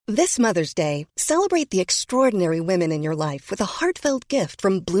This Mother's Day, celebrate the extraordinary women in your life with a heartfelt gift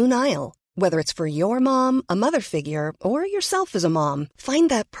from Blue Nile. Whether it's for your mom, a mother figure, or yourself as a mom, find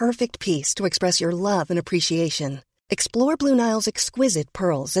that perfect piece to express your love and appreciation. Explore Blue Nile's exquisite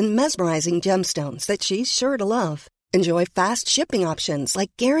pearls and mesmerizing gemstones that she's sure to love. Enjoy fast shipping options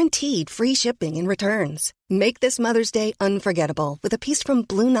like guaranteed free shipping and returns. Make this Mother's Day unforgettable with a piece from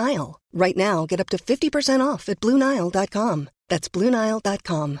Blue Nile. Right now, get up to 50% off at BlueNile.com. That's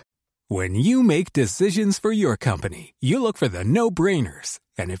BlueNile.com. When you make decisions for your company, you look for the no-brainers.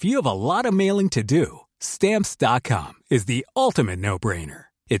 And if you have a lot of mailing to do, Stamps.com is the ultimate no-brainer.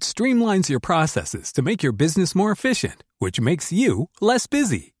 It streamlines your processes to make your business more efficient, which makes you less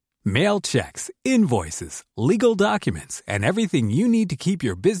busy. Mail checks, invoices, legal documents, and everything you need to keep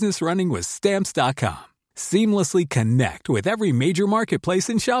your business running with Stamps.com. Seamlessly connect with every major marketplace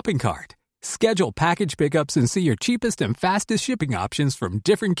and shopping cart. Schedule package pickups and see your cheapest and fastest shipping options from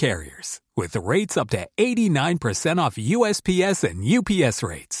different carriers. With rates up to 89% off USPS and UPS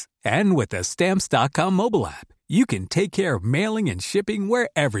rates. And with the Stamps.com mobile app, you can take care of mailing and shipping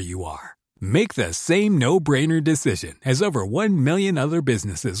wherever you are. Make the same no-brainer decision as over 1 million other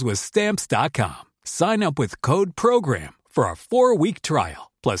businesses with Stamps.com. Sign up with code PROGRAM for a 4-week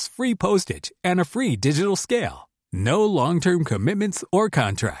trial, plus free postage and a free digital scale. No long-term commitments or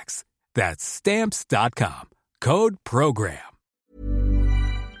contracts. That's Stamps.com. Code PROGRAM.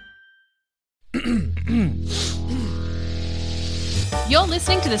 You're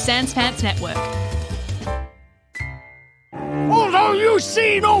listening to the Sans Pants Network. Although you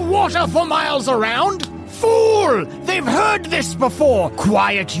see no water for miles around, fool! They've heard this before.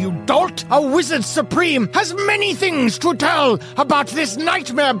 Quiet, you dolt. A wizard supreme has many things to tell about this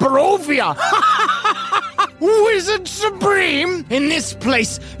nightmare Barovia. Wizard Supreme? In this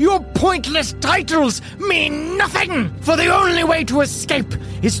place, your pointless titles mean nothing, for the only way to escape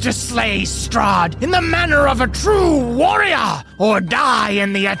is to slay Strahd in the manner of a true warrior, or die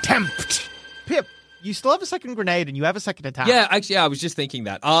in the attempt. Pip, you still have a second grenade and you have a second attack. Yeah, actually, I was just thinking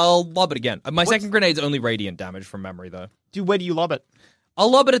that. I'll lob it again. My second grenade's only radiant damage from memory, though. Where do you lob it? I'll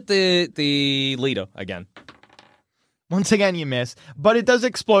lob it at the leader again. Once again, you miss, but it does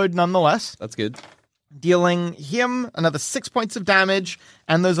explode nonetheless. That's good. Dealing him another 6 points of damage,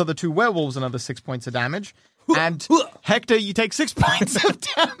 and those other two werewolves another 6 points of damage. And Hector, you take 6 points of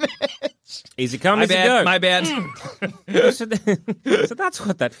damage. Easy come, easy go. My bad. So that's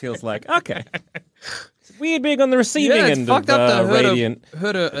what that feels like. Okay. It's weird being on the receiving end fucked of up to radiant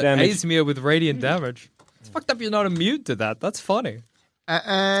hurt a damage. Aesmir with radiant damage. It's fucked up you're not immune to that. That's funny.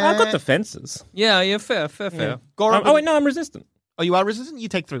 I've got defenses. Yeah, fair. Gorob wait, no, I'm resistant. Oh, you are resistant? You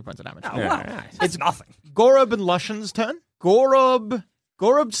take 3 points of damage. Oh, wow. It's nothing. Gorob and Lushan's turn. Gorob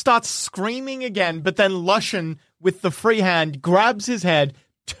starts screaming again, but then Lushan, with the free hand, grabs his head,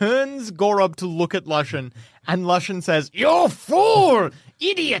 turns Gorob to look at Lushan, and Lushan says, "You fool!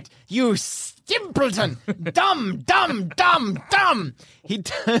 Idiot! You simpleton! Dumb! He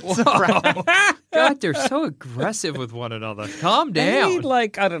turns around. God, they're so aggressive with one another. Calm I down. need,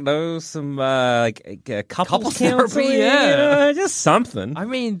 I don't know, some, couple therapy, counseling, yeah. just something. I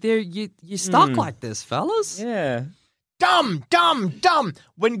mean, you stuck like this, fellas. Yeah. Dumb!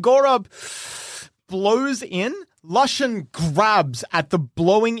 When Gorob blows in, Lushan grabs at the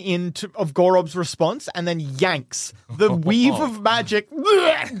blowing in of Gorob's response and then yanks. The weave of magic.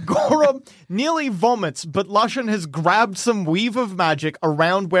 Gorob nearly vomits, but Lushan has grabbed some weave of magic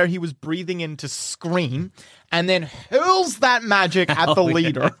around where he was breathing in to scream and then hurls that magic at the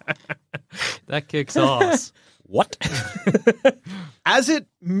leader. That kicks ass. What? As it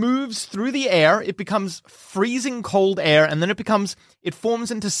moves through the air, it becomes freezing cold air, and then it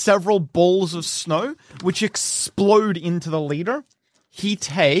forms into several balls of snow, which explode into the leader. He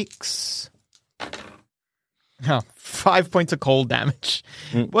takes 5 points of cold damage.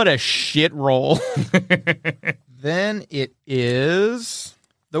 What a shit roll. Then it is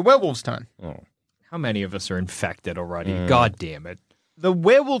the werewolf's turn. Oh. How many of us are infected already? God damn it. The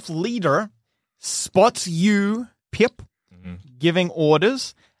werewolf leader spots you, Pip, giving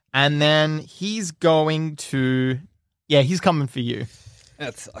orders, and then he's going to... Yeah, he's coming for you.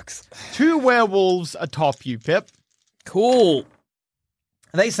 That sucks. 2 werewolves atop you, Pip. Cool.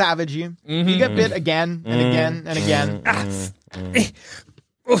 They savage you. You get bit again and again and again.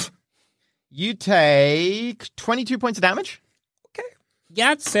 You take 22 points of damage. Okay. Yeah,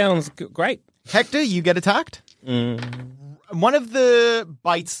 that sounds great. Hector, you get attacked. One of the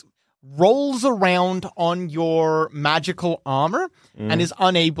bites... rolls around on your magical armor and is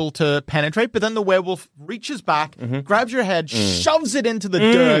unable to penetrate. But then the werewolf reaches back, grabs your head, shoves it into the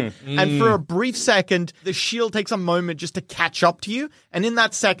dirt, and for a brief second, the shield takes a moment just to catch up to you. And in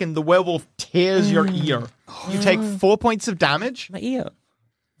that second, the werewolf tears your ear. You take 4 points of damage. My ear.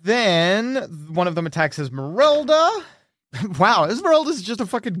 Then one of them attacks Esmeralda. Wow, Esmeralda's just a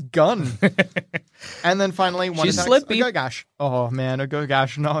fucking gun. And then finally, one She's attacks slippy. Agogash. Oh man,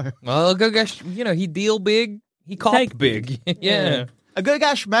 Agogash, no. Well, Gogash, he deal big, he cop big. Yeah.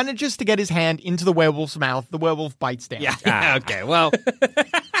 Agogash manages to get his hand into the werewolf's mouth. The werewolf bites down. Yeah. Okay. Well.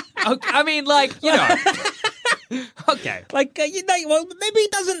 Okay, I mean, Okay. Well, maybe he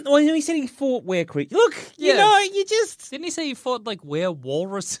doesn't. Well, he said he fought were-creatures. Look, you just... Didn't he say he fought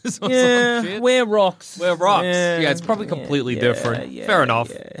were-walruses or some shit? Were-rocks. Were-rocks. Yeah, It's probably completely different. Fair enough.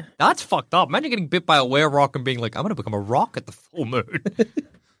 Yeah. That's fucked up. Imagine getting bit by a were-rock and being like, I'm going to become a rock at the full moon.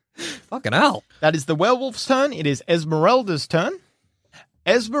 Fucking hell. That is the werewolf's turn. It is Esmeralda's turn.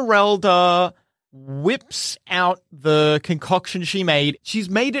 Esmeralda whips out the concoction she made. She's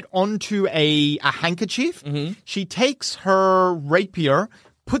made it onto a handkerchief. She takes her rapier,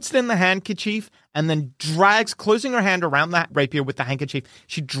 puts it in the handkerchief, and then drags, closing her hand around that rapier with the handkerchief.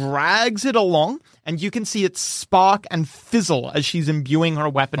 She drags it along, and you can see it spark and fizzle as she's imbuing her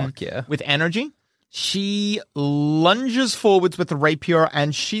weapon with energy. She lunges forwards with the rapier,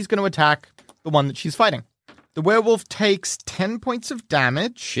 and she's going to attack the one that she's fighting. The werewolf takes 10 points of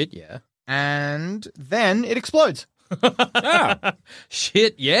damage. Shit, yeah. And then it explodes.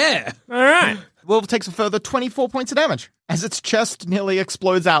 Shit, yeah. All right. The werewolf takes a further 24 points of damage as its chest nearly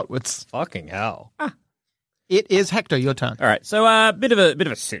explodes outwards. Fucking hell. It is Hector, your turn. All right. So a bit of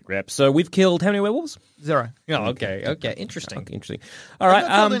a sit rep. So we've killed how many werewolves? 0. Oh, okay. Interesting. Okay, interesting. All right. I've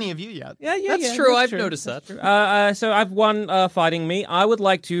not killed any of you yet. Yeah, That's true. I've noticed that. So I've one fighting me. I would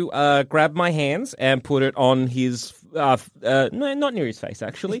like to grab my hands and put it on his. No, not near his face,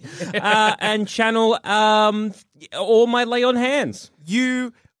 actually. And channel all my lay on hands.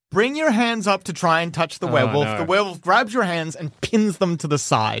 You bring your hands up to try and touch the werewolf. no. The werewolf grabs your hands and pins them to the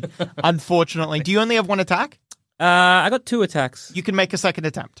side. Unfortunately. Do you only have one attack? I got 2 attacks. You can make a second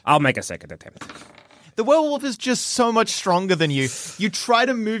attempt. I'll make a second attempt. The werewolf is just so much stronger than you. You try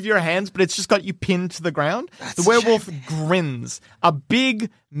to move your hands, but it's just got you pinned to the ground. The werewolf grins. A big,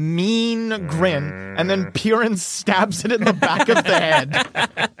 mean grin. And then Piran stabs it in the back of the head.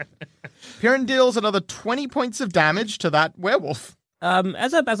 Piran deals another 20 points of damage to that werewolf.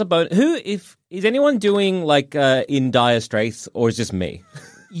 As a bonus, is anyone doing in dire straits, or is just me?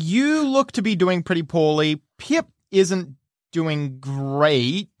 You look to be doing pretty poorly. Pip isn't doing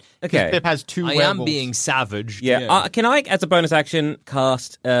great. Okay. Pip has 2 I werewolves. am being savage. Yeah. Can I, as a bonus action,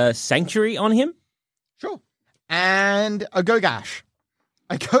 cast Sanctuary on him? Sure. And Agogash.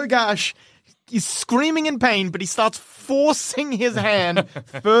 Agogash is screaming in pain, but he starts forcing his hand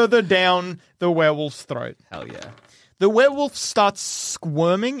further down the werewolf's throat. Hell yeah. The werewolf starts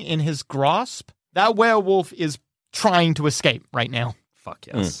squirming in his grasp. That werewolf is trying to escape right now. Fuck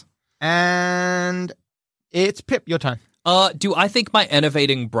yes. And it's Pip, your turn. Do I think my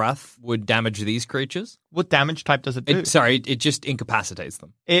enervating breath would damage these creatures? What damage type does it do? It just incapacitates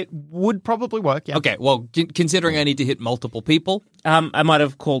them. It would probably work, yeah. Okay, well, considering I need to hit multiple people. I might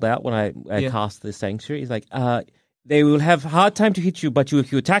have called out when I cast the Sanctuary. He's like, they will have a hard time to hit you, but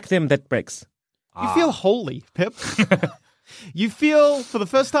if you attack them, that breaks. You feel holy, Pip. You feel, for the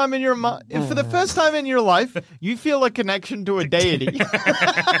first time in your life, you feel a connection to a deity.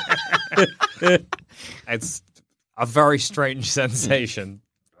 It's a very strange sensation.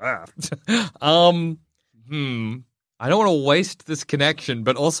 I don't want to waste this connection,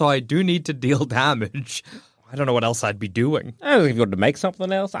 but also I do need to deal damage. I don't know what else I'd be doing. I don't know if you want to make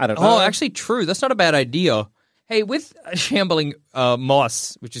something else. I don't know. Oh, actually, true. That's not a bad idea. Hey, with shambling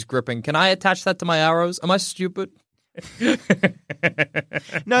moss, which is gripping, can I attach that to my arrows? Am I stupid?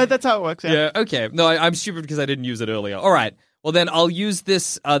 No, that's how it works. Yeah. Okay. No, I'm stupid because I didn't use it earlier. All right. Well, then I'll use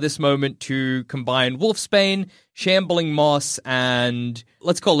this moment to combine Wolfsbane, Shambling Moss, and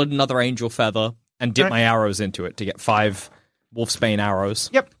let's call it another Angel Feather, and dip my arrows into it to get 5 Wolfsbane arrows.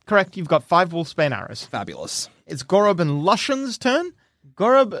 Yep, correct. You've got 5 Wolfsbane arrows. Fabulous. It's Gorob and Lushan's turn.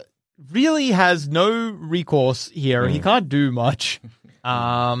 Gorob really has no recourse here. He can't do much.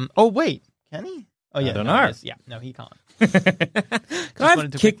 Oh, wait. Can he? Oh, yeah. I don't no, know. yes. Yeah, no, he can't. Can I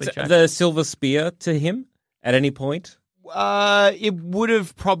have kicked the silver spear to him at any point? It would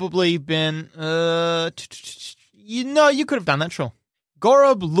have probably been... you could have done that, sure.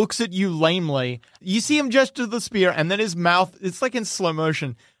 Gorob looks at you lamely. You see him gesture the spear, and then his mouth, it's like in slow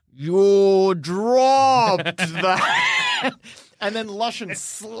motion. You dropped that. And then Lushan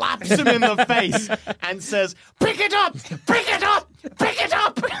slaps him in the face and says, "Pick it up! Pick it up! Pick it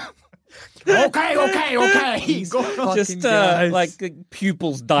up!" Okay. Just like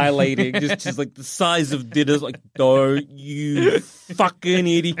pupils dilating, just like the size of dinners. Like, don't you fucking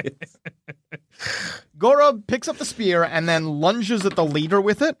idiots! Gorob picks up the spear and then lunges at the leader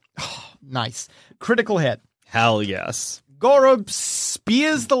with it. Oh, nice. Critical hit. Hell yes. Gorob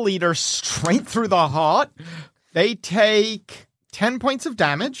spears the leader straight through the heart. They take 10 points of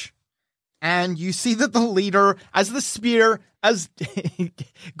damage. And you see that the leader, as Gorob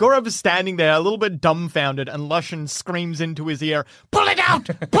is standing there a little bit dumbfounded, and Lushan screams into his ear, "Pull it out!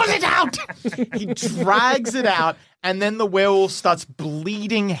 Pull it out!" He drags it out, and then the werewolf starts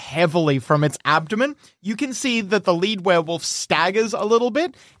bleeding heavily from its abdomen. You can see that the lead werewolf staggers a little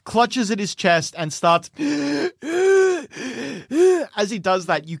bit, clutches at his chest, and starts... As he does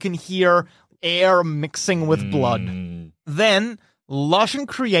that, you can hear air mixing with blood. Then... Lushan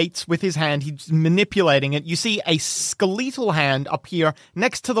creates with his hand, he's manipulating it. You see a skeletal hand appear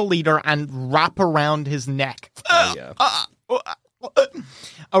next to the leader and wrap around his neck.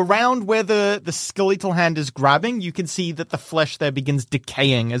 Around where the skeletal hand is grabbing, you can see that the flesh there begins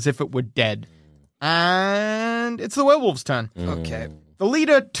decaying as if it were dead. And it's the werewolf's turn. Okay. The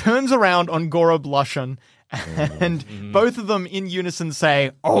leader turns around on Gorob Lushan, and both of them in unison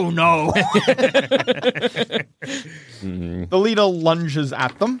say, "Oh no!" The leader lunges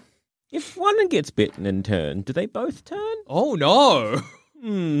at them. If one gets bitten in turn, do they both turn? Oh no.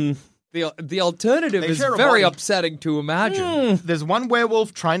 The alternative They is share a very body. upsetting to imagine. There's one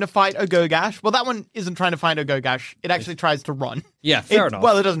werewolf trying to fight a Gogash. Well, that one isn't trying to fight a Gogash. It actually tries to run. Yeah, fair enough.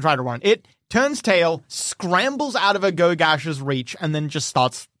 Well, it doesn't try to run. It turns tail, scrambles out of a Gogash's reach, and then just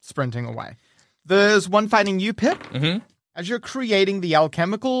starts sprinting away. There's one fighting you, Pip. Mm-hmm. As you're creating the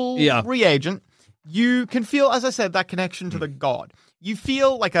alchemical Yeah. reagent, you can feel, as I said, that connection to the god. You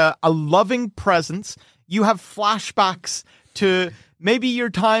feel like a loving presence. You have flashbacks to maybe your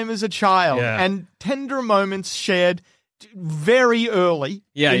time as a child and tender moments shared very early.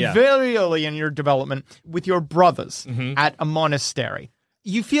 Very early in your development with your brothers at a monastery.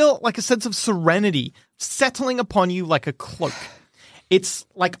 You feel like a sense of serenity settling upon you like a cloak. It's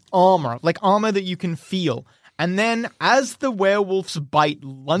like armor that you can feel. And then as the werewolf's bite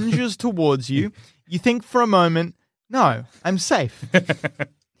lunges towards you, you think for a moment, no, I'm safe.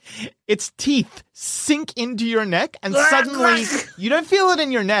 Its teeth sink into your neck, and suddenly you don't feel it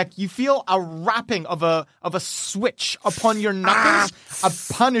in your neck. You feel a wrapping of a switch upon your knuckles, a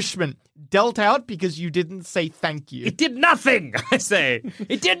punishment dealt out because you didn't say thank you. It did nothing, I say.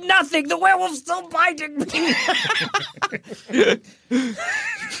 It did nothing. The werewolf's still biting me.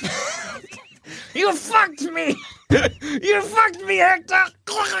 You fucked me. You fucked me, Hector.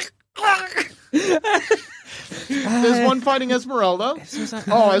 There's one fighting Esmeralda.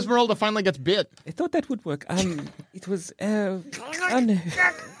 Esmeralda finally gets bit. I thought that would work. It was.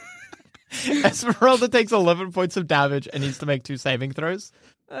 Esmeralda takes 11 points of damage and needs to make 2 saving throws.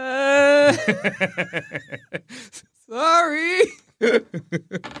 Sorry.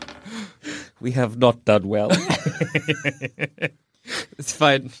 We have not done well. It's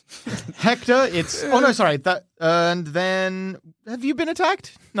fine. Hector, it's... Oh, no, sorry. And then... Have you been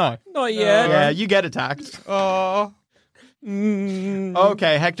attacked? No. Not yet. Yeah, you get attacked. Oh.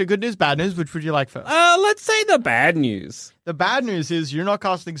 Okay, Hector, good news, bad news. Which would you like first? Let's say the bad news. The bad news is you're not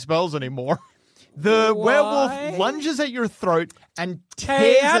casting spells anymore. The werewolf lunges at your throat and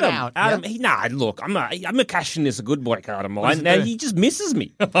tears it out. Adam, Yep. look, I'm a cashing this a good boy card of mine. Now he just misses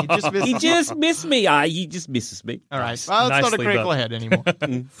me. He just missed- He just missed me. He just misses me. All right. Well, it's not a Nicely critical done. hit anymore.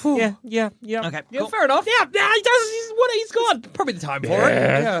 Yeah. Okay, Yeah, cool. fair enough. Yeah, he does. He's gone. Probably the time for it.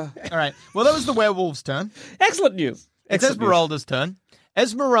 Yeah. All right. Well, that was the werewolf's turn. Excellent news. It's Esmeralda's turn.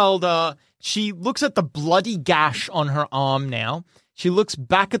 Esmeralda, she looks at the bloody gash on her arm now. She looks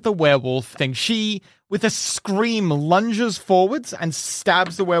back at the werewolf thing. She, with a scream, lunges forwards and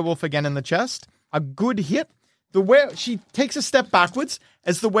stabs the werewolf again in the chest. A good hit. She takes a step backwards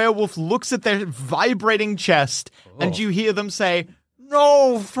as the werewolf looks at their vibrating chest, and you hear them say,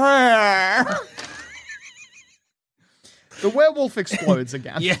 "No fair." The werewolf explodes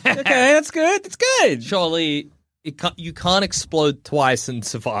again. Yeah. Okay, that's good. That's good. Surely you can't explode twice and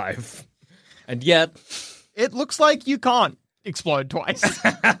survive. And yet... It looks like you can't explode twice.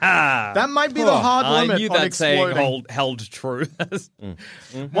 That might be the hard I limit knew on that saying exploding. held true.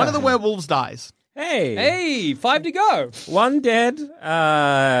 One of the werewolves dies. Hey, 5 to go. 1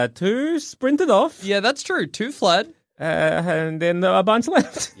 dead, 2 sprinted off, Yeah, that's true. 2 fled. and then a bunch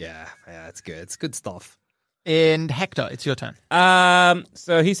left. Yeah, that's good. It's good stuff. And Hector, it's your turn.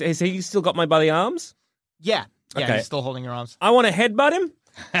 So he's still got my buddy arms. Yeah. Yeah, Okay. he's still holding your arms. I want to headbutt him,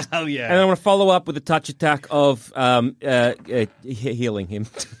 Hell yeah. and I want to follow up with a touch attack of healing him.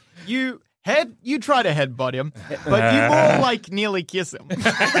 You try to headbutt him, but you more like nearly kiss him.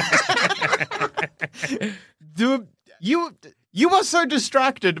 You are so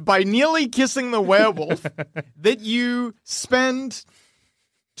distracted by nearly kissing the werewolf that you spend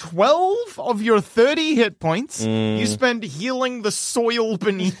 12 of your 30 hit points. You spend healing the soil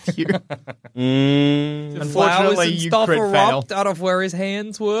beneath you. Flowers Unfortunately, and you stuff crit erupt fail. out of where his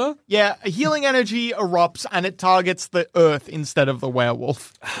hands were. Yeah, healing energy erupts and it targets the earth instead of the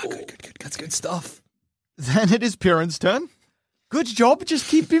werewolf. Good. That's good stuff. Then it is Piran's turn. Good job. Just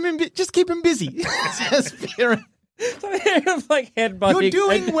keep him busy. Says Piran. I'm like headbutting. You're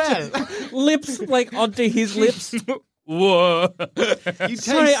doing and well. Lips like onto his lips. Whoa.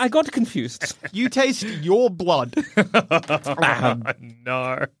 Sorry, I got confused. You taste your blood.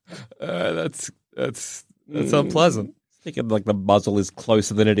 No. That's unpleasant. Thinking like the muzzle is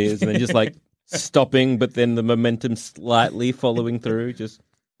closer than it is, and then just like stopping, but then the momentum slightly following through. Just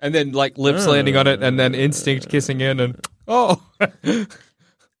And then like lips landing on it and then instinct kissing in and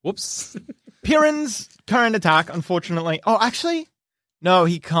whoops. Piran's current attack, unfortunately. Oh, actually, no,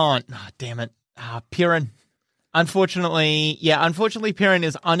 he can't. Oh, damn it. Piran. Unfortunately, Piran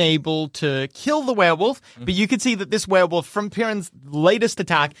is unable to kill the werewolf, but you can see that this werewolf from Piran's latest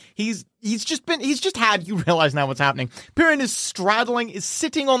attack, you realize now what's happening. Piran is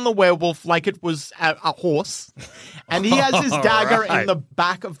sitting on the werewolf like it was a horse, and he has his dagger in the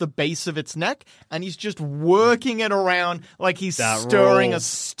back of the base of its neck, and he's just working it around like he's stirring a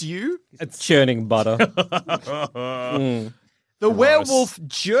stew. it's churning butter. The werewolf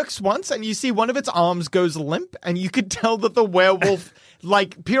jerks once, and you see one of its arms goes limp, and you could tell that the werewolf,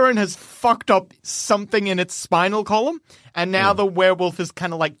 like, Piran has fucked up something in its spinal column, and now the werewolf is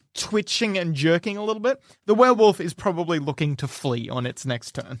kind of like twitching and jerking a little bit. The werewolf is probably looking to flee on its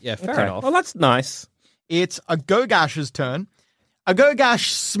next turn. Yeah, fair enough. Well, that's nice. It's Agogash's turn. Agogash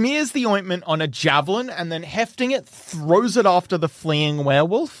smears the ointment on a javelin, and then hefting it, throws it after the fleeing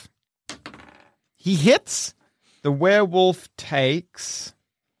werewolf. He hits. The werewolf takes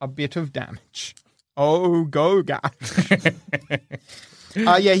a bit of damage. Oh, Gogash.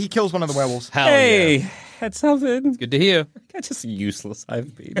 He kills one of the werewolves. Hell Hey, yeah. that's something. Good to hear. How just useless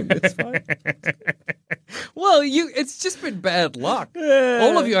I've been in this fight. Well, it's just been bad luck.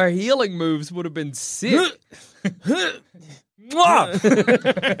 All of your healing moves would have been sick.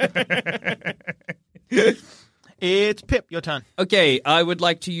 It's Pip, your turn. Okay, I would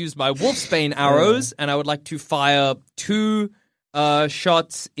like to use my Wolfsbane arrows, and I would like to fire 2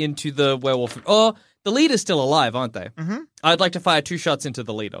 shots into the werewolf. Oh, the leader's still alive, aren't they? Mm-hmm. I'd like to fire 2 shots into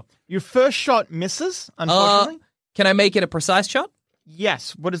the leader. Your first shot misses, unfortunately. Can I make it a precise shot?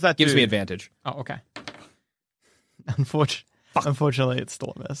 Yes. What does that do? Gives me advantage. Oh, okay. Unfortunately, it's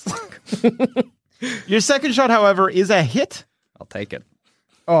still a miss. Your second shot, however, is a hit. I'll take it.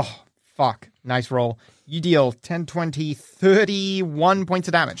 Oh, fuck. Nice roll. You deal 10, 20, 31 points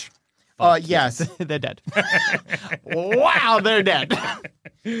of damage. Yes, they're dead. Wow, they're dead.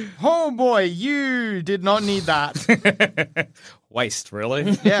 Oh boy, you did not need that. Waste,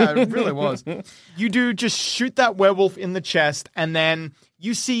 really? Yeah, it really was. You do just shoot that werewolf in the chest, and then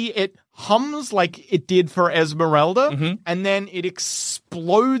you see it hums like it did for Esmeralda, and then it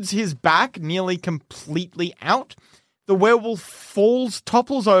explodes his back nearly completely out. The werewolf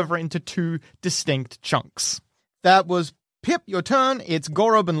topples over into 2 distinct chunks. That was Pip, your turn. It's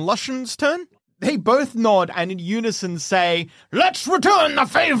Gorob and Lushan's turn. They both nod and in unison say, "Let's return the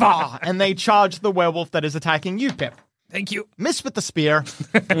favor!" And they charge the werewolf that is attacking you, Pip. Thank you. Miss with the spear.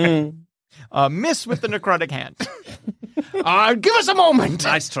 Miss with the necrotic hand. Give us a moment.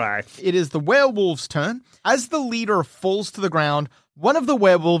 Nice try. It is the werewolf's turn. As the leader falls to the ground, one of the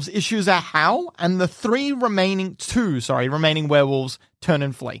werewolves issues a howl, and the two remaining werewolves turn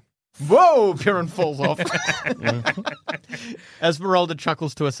and flee. Whoa, Piran falls off. Esmeralda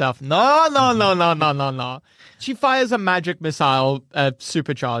chuckles to herself. No. She fires a magic missile, a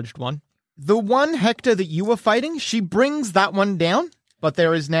supercharged one. The one Hector that you were fighting, she brings that one down, but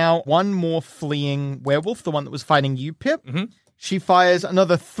there is now one more fleeing werewolf, the one that was fighting you, Pip. Mm-hmm. She fires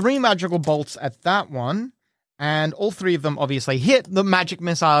another 3 magical bolts at that one, and all 3 of them obviously hit. The magic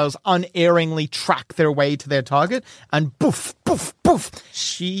missiles unerringly track their way to their target, and poof, poof, poof.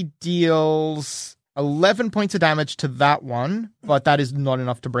 She deals 11 points of damage to that one, but that is not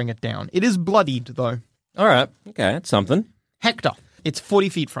enough to bring it down. It is bloodied, though. All right. Okay, that's something. Hector, it's 40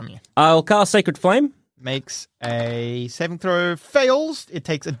 feet from you. I'll cast Sacred Flame. makes a saving throw, fails. It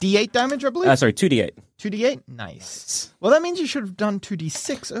takes a D8 damage, I believe. Sorry, 2d8. 2d8? Nice. Well, that means you should have done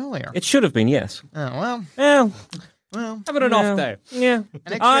 2d6 earlier. It should have been, yes. Oh, Well, well. Having an off day. yeah.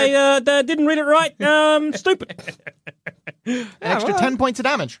 An extra, I didn't read it right. Stupid. an extra 10 points of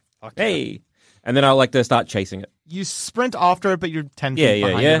damage. Hey. And then I'll like to start chasing it. You sprint after it, but you're 10 Yeah, feet yeah,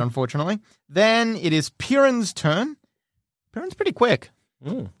 behind yeah. it, unfortunately. Then it is Piran's turn. Piran's pretty quick.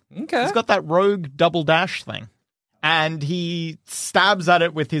 Okay. He's got that rogue double dash thing. And he stabs at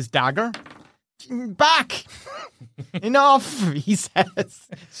it with his dagger. Back! Enough, he says.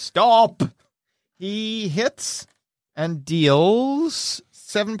 Stop! He hits and deals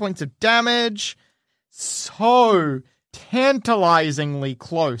 7 points of damage. So tantalizingly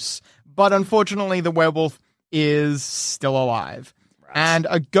close. But unfortunately, the werewolf is still alive. And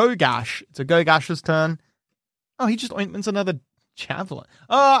a Gogash. It's a Gogash's turn. Oh, he just ointments another javelin.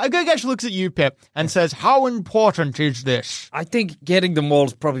 A Gogash looks at you, Pip, and says, how important is this? I think getting them all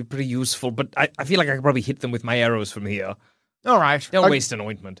is probably pretty useful, but I feel like I could probably hit them with my arrows from here. All right. Don't waste an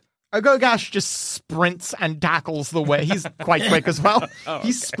ointment. A Gogash just sprints and tackles the way. He's quite quick as well.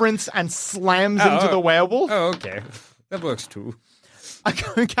 He sprints and slams into the werewolf. Oh, okay. That works too. A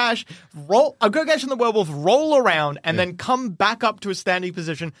Gogash and the werewolf roll around and then come back up to a standing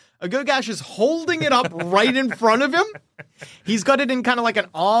position. A Gogash is holding it up right in front of him. He's got it in kind of like an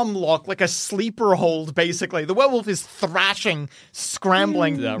arm lock, like a sleeper hold, basically. The werewolf is thrashing,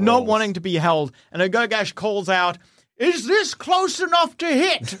 scrambling, not wanting to be held. And a Gogash calls out, is this close enough to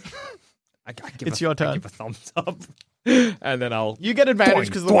hit? It's your turn. I give a thumbs up. And then I'll... You get advantage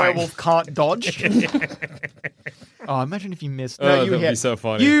because the Boing. werewolf can't dodge. Oh, imagine if you missed. No, you that'd hit. be so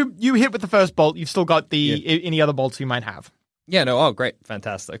funny. You hit with the first bolt. You've still got any other bolts you might have. Yeah, no, oh, great.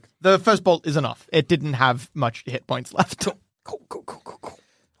 Fantastic. The first bolt is enough. It didn't have much hit points left. Cool.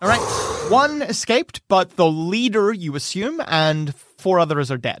 All right. One escaped, but the leader, you assume, and 4 others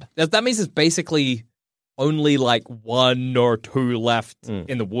are dead. That means it's basically only like 1 or 2 left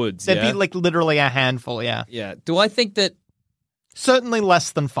in the woods, There'd yeah? be like literally a handful, yeah. Yeah. Do I think that... Certainly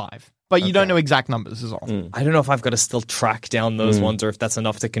less than 5, but you don't know exact numbers is all. I don't know if I've got to still track down those ones or if that's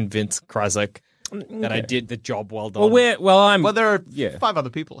enough to convince Krasik that I did the job well done. Well, there are Yeah. 5 other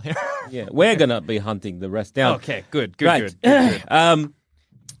people here. Yeah, we're gonna be hunting the rest down. Okay, good. Right.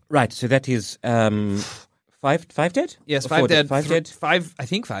 Right. So that is 5 dead. Yes, Or 5 dead. 5 dead. 5, I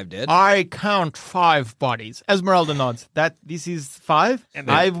think 5 dead. I count 5 bodies. Esmeralda nods. This is 5?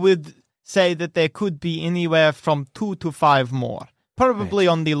 I would say that there could be anywhere from 2 to 5 more. Probably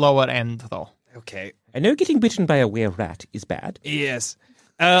on the lower end, though. Okay. I know getting bitten by a were-rat is bad. Yes.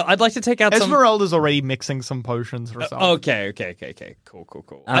 I'd like to take out some... Esmeralda's already mixing some potions herself. Okay.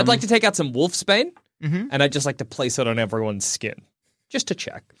 Cool. I'd like to take out some wolfsbane, and I'd just like to place it on everyone's skin, just to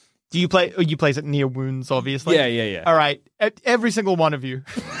check. Do you place it near wounds, obviously? Yeah. All right. Every single one of you.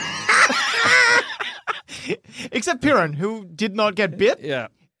 Except Piran, who did not get bit. Yeah.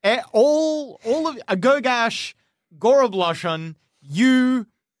 All of Gogash, Goroblushan, you,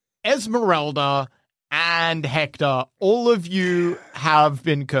 Esmeralda, and Hector, all of you have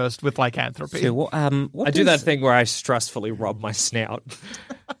been cursed with lycanthropy. So what? I do that thing where I stressfully rub my snout.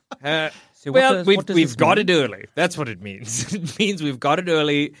 So Well, what does we've this got mean? it early. That's what it means. It means we've got it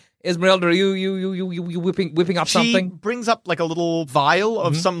early. Esmeralda, are you whipping up She something? brings up like a little vial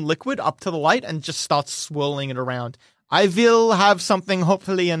of some liquid up to the light and just starts swirling it around. I will have something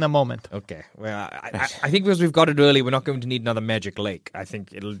hopefully in a moment. Okay. Well, I think because we've got it early, we're not going to need another magic lake. I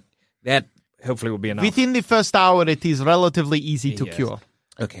think that hopefully will be enough. Within the first hour, it is relatively easy to Yes. cure.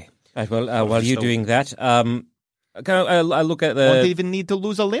 Okay. Right. Well, while you're doing that, I look at Won't the. even need to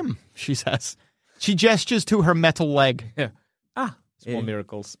lose a limb, she says. She gestures to her metal leg. Small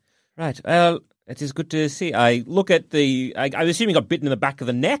miracles. Right. It is good to see. I look at the. I'm assuming got bitten in the back of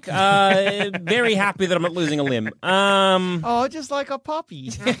the neck. Very happy that I'm not losing a limb. Oh, just like a puppy.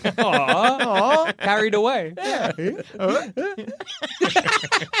 Carried away.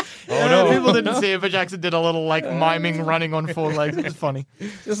 People didn't see it, but Jackson did a little like miming running on 4 legs. It was funny.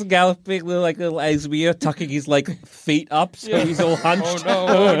 Just galloping like little Asmir, tucking his like feet up so he's all hunched.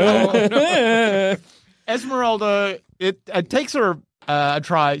 no. Esmeralda, it takes her a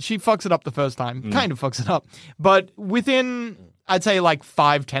try. She fucks it up the first time. Kind of fucks it up. But within, I'd say like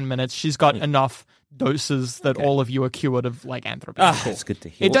 5-10 minutes, she's got enough doses that all of you are cured of lycanthropy. That's good to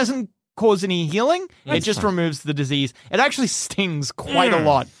hear. It doesn't cause any healing. It just removes the disease. It actually stings quite a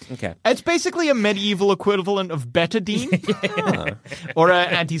lot. Okay. It's basically a medieval equivalent of betadine or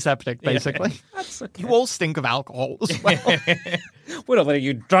an antiseptic, basically. That's okay. You all stink of alcohol as well. We're not letting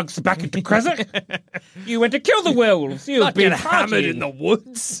you drugs back into Crescent. You went to kill the werewolves. You've Not been get hammered partying. in the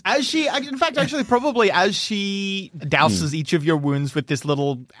woods. As she, in fact, actually, probably as she douses each of your wounds with this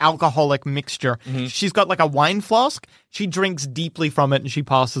little alcoholic mixture, she's got like a wine flask. She drinks deeply from it and she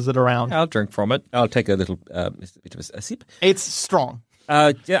passes it around. I'll drink from it. I'll take a little bit of a sip. It's strong.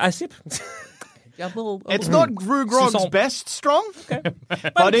 Yeah, I sip. It's not Grugrog's Sousson. best strong,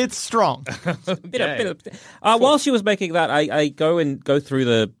 but it's strong. While she was making that, I go through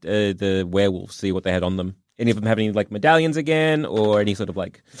the werewolves, see what they had on them. Any of them have any like medallions again, or any sort of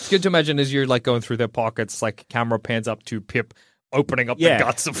like? It's good to imagine as you're like going through their pockets, like camera pans up to Pip opening up Yeah. the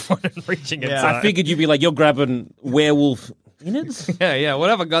guts of one and reaching Yeah. inside. I figured you'd be like, you're grabbing werewolf innards. Yeah,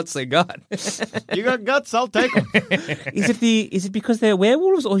 whatever guts they got. You got guts, I'll take them. Is it because they're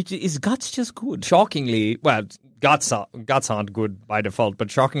werewolves, or is guts just good? Shockingly, well, guts aren't good by default, but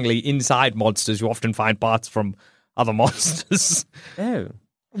shockingly, inside monsters, you often find parts from other monsters. Oh.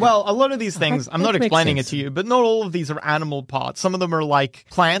 Well, a lot of these things, I'm not that makes explaining it sense. to you, but not all of these are animal parts. Some of them are like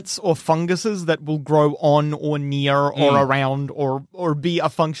plants or funguses that will grow on or near or around or be a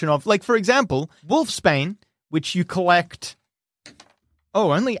function of. Like, for example, wolfsbane, which you collect,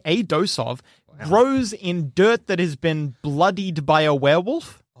 only a dose of, grows in dirt that has been bloodied by a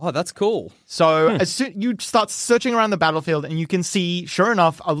werewolf. Oh, that's cool. So as soon you start searching around the battlefield and you can see, sure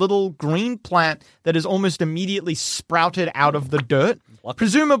enough, a little green plant that is almost immediately sprouted out of the dirt.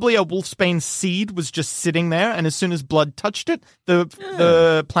 Presumably a wolfsbane seed was just sitting there, and as soon as blood touched it,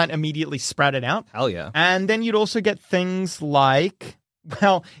 the plant immediately sprouted out. Hell yeah. And then you'd also get things like,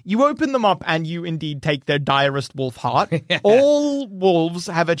 well, you open them up and you indeed take their direst wolf heart. All wolves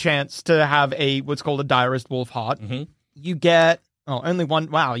have a chance to have what's called a direst wolf heart. You get... Oh, only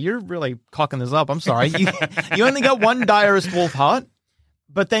one. Wow, you're really cocking this up. I'm sorry. You only get one direst wolf heart,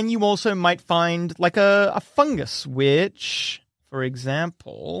 but then you also might find like a fungus, which, for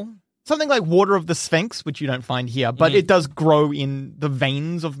example, something like water of the Sphinx, which you don't find here, but it does grow in the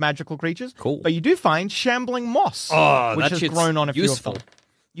veins of magical creatures. Cool. But you do find shambling moss, Oh, which that has shit's grown on a few useful. of them.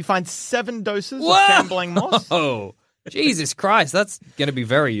 You find 7 doses Whoa! of shambling moss. Oh, Jesus Christ, that's going to be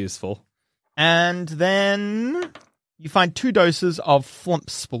very useful. And then you find 2 doses of flump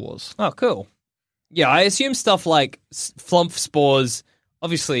spores. Oh, cool. Yeah, I assume stuff like flump spores,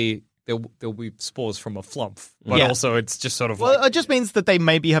 obviously there'll be spores from a flump, but Yeah. also it's just sort of Well, like... it just means that they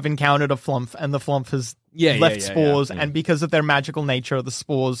maybe have encountered a flump, and the flump has Yeah, left yeah, spores, and because of their magical nature, the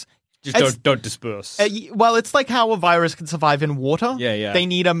spores... Just don't disperse. Well, it's like how a virus can survive in water. Yeah, yeah. They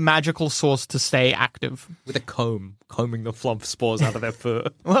need a magical source to stay active. With a combing the flump spores out of their fur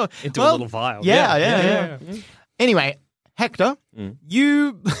into a well, little vial. Yeah. Anyway, Hector,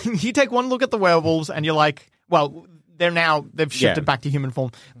 you take one look at the werewolves, and you're like, well, they've shifted back to human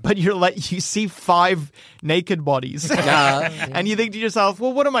form, but you see 5 naked bodies, and you think to yourself,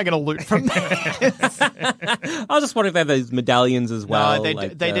 well, what am I going to loot from this? I was just wondering if they have those medallions as well. No,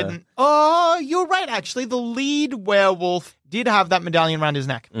 they didn't. Oh, you're right, actually. The lead werewolf did have that medallion around his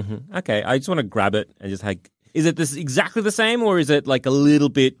neck. Okay, I just want to grab it and just like. Is it this exactly the same, or is it like a little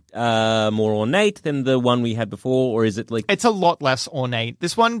bit more ornate than the one we had before, or is it like... It's a lot less ornate.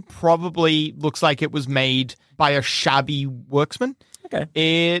 This one probably looks like it was made by a shabby worksman. Okay.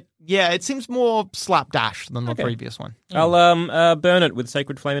 It seems more slapdash than the previous one. I'll burn it with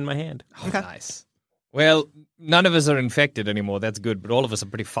Sacred Flame in my hand. Okay. Nice. Well, none of us are infected anymore. That's good, but all of us are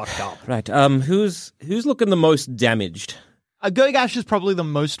pretty fucked up. Right, who's looking the most damaged? Gogash is probably the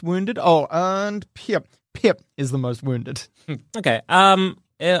most wounded. Oh, and Pip is the most wounded. Okay,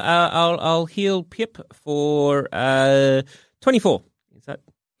 I'll heal Pip for 24. Is that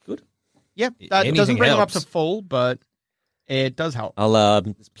good? Yeah, that Anything doesn't bring him up helps. to full, but it does help. I'll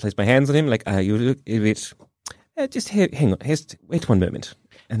place my hands on him, like just hang on, wait one moment,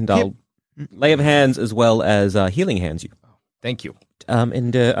 and I'll lay of hands as well as healing hands you. Thank you.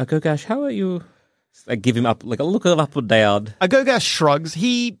 And Gogash, how are you? I give him up like a look of up or down. Gogash shrugs.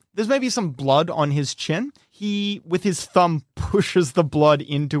 There's maybe some blood on his chin. He, with his thumb, pushes the blood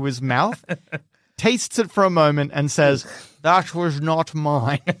into his mouth, tastes it for a moment, and says, "That was not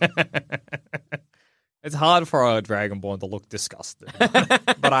mine." It's hard for a Dragonborn to look disgusted,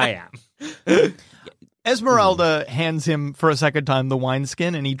 but I am. Esmeralda hands him for a second time the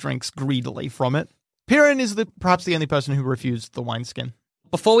wineskin, and he drinks greedily from it. Piran is perhaps the only person who refused the wineskin.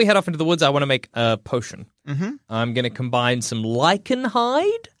 Before we head off into the woods, I want to make a potion. Mm-hmm. I'm going to combine some lichen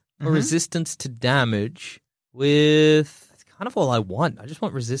hide for resistance to damage with... kind of all I want. I just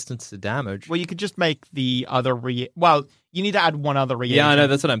want resistance to damage. Well, you could just make the other well, you need to add one other reagent. Yeah, I know.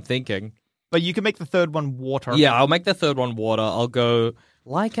 That's what I'm thinking. But you can make the third one water. Yeah, I'll make the third one water. I'll go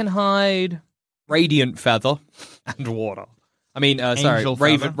Lycanhide, Radiant Feather, and water. I mean, sorry, Angel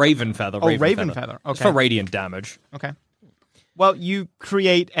Raven Feather. Oh, Raven Feather. Okay. Just for radiant damage. Okay. Well, you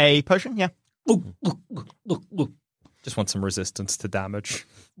create a potion, yeah. Just want some resistance to damage.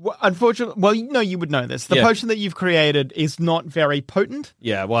 Well, unfortunately, well, no, you would know this. The Yeah. potion that you've created is not very potent.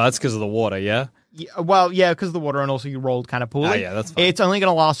 Yeah, well, that's because of the water, yeah? Well, yeah, because of the water, and also you rolled kind of poorly. Ah, yeah, that's fine. It's only going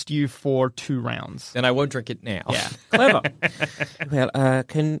to last you for 2 rounds. Then I won't drink it now. Yeah. Clever. Well,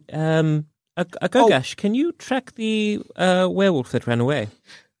 can Gogash, can you track the werewolf that ran away?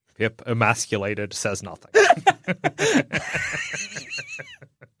 Pip, emasculated, says nothing.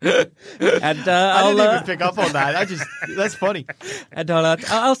 And I didn't even pick up on that. That's funny. And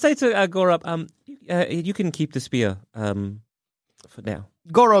I'll say to Gorob, you can keep the spear for now.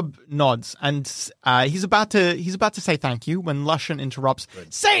 Gorob nods, and he's about to say thank you when Lushan interrupts.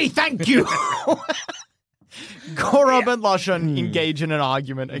 Say thank you. Gorob and Lushan engage in an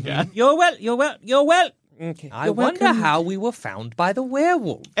argument again. You're well. Okay. I wonder how we were found by the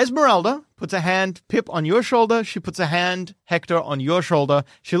werewolf. Esmeralda puts a hand, Pip, on your shoulder. She puts a hand, Hector, on your shoulder.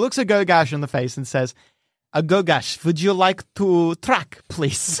 She looks at Gogash in the face and says, Gogash, would you like to track,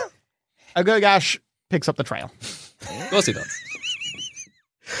 please? Gogash picks up the trail. Of course he does.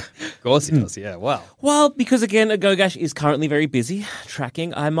 Of course he does, yeah, wow. Well, because again, Gogash is currently very busy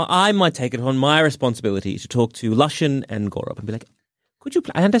tracking. I might take it on my responsibility to talk to Lushan and Gorob and be like, could you?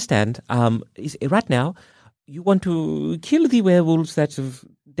 I understand. Right now, you want to kill the werewolves that have.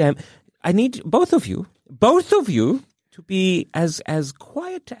 Damn! I need both of you, to be as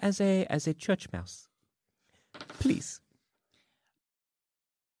quiet as a church mouse, please.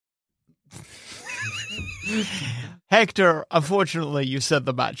 Hector, unfortunately, you said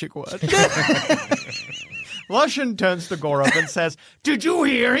the magic word. Lushan turns to Gorob and says, "Did you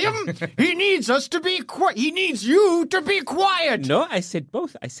hear him? He needs us to be quiet. He needs you to be quiet." No, I said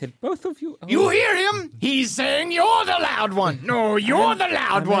both. I said both of you. Oh. You hear him? He's saying you're the loud one. No, you're the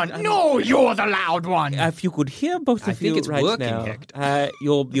loud one. No, you're the loud one. If you could hear both I of think you it's right working, now, Hector.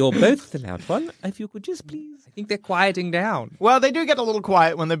 you're both the loud one. If you could just please. I think they're quieting down. Well, they do get a little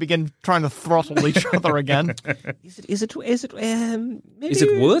quiet when they begin trying to throttle each other again. Is it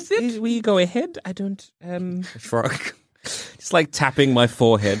worth it? Will you go ahead? I don't. Shrug. Just like tapping my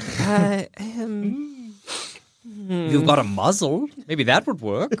forehead. You've got a muzzle. Maybe that would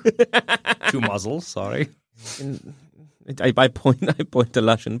work. 2 muzzles, sorry. I point to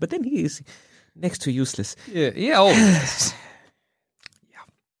Lushan, but then he is next to useless. Yeah, oh, yes.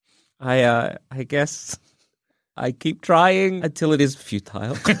 I guess I keep trying until it is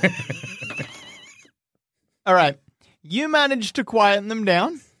futile. All right. You manage to quieten them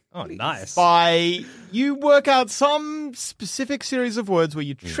down. Oh, nice. By you work out some specific series of words where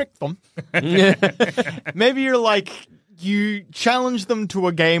you trick them. Maybe you're like, you challenge them to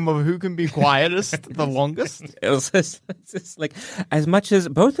a game of who can be quietest the longest. It's just like, as much as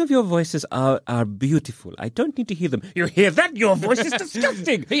both of your voices are beautiful, I don't need to hear them. You hear that? Your voice is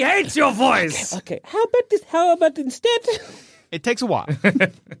disgusting. He hates your voice. Okay, how about this? How about instead? It takes a while,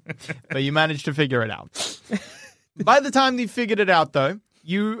 but you manage to figure it out. By the time you've figured it out, though,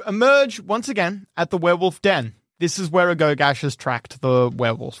 you emerge once again at the werewolf den. This is where Agogash has tracked the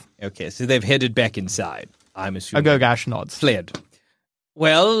werewolf. Okay, so they've headed back inside, I'm assuming. Agogash nods. Fled.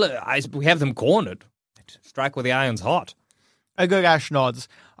 Well, we have them cornered. Strike where the iron's hot. Agogash nods.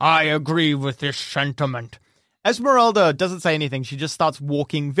 I agree with this sentiment. Esmeralda doesn't say anything. She just starts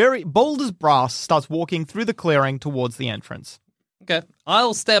walking, very bold as brass, starts walking through the clearing towards the entrance. Okay,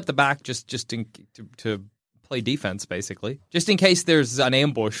 I'll stay up the back just to play defense, basically. Just in case there's an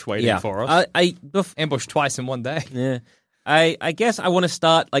ambush waiting for us. Ambush twice in one day. Yeah. I guess I want to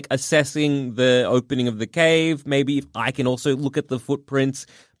start like assessing the opening of the cave. Maybe if I can also look at the footprints.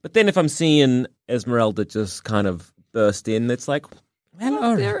 But then if I'm seeing Esmeralda just kind of burst in, it's like, well,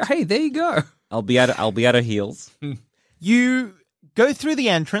 all right. Hey, there you go. I'll be at her heels. You go through the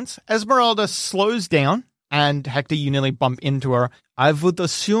entrance. Esmeralda slows down, and Hector, you nearly bump into her. I would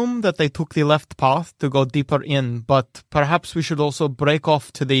assume that they took the left path to go deeper in, but perhaps we should also break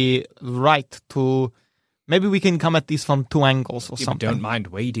off to the right to... Maybe we can come at these from 2 angles or something. Don't mind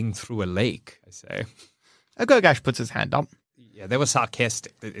wading through a lake, I say. Agogash puts his hand up. Yeah, they were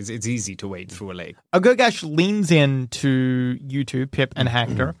sarcastic. It's easy to wade through a lake. Agogash leans in to you two, Pip and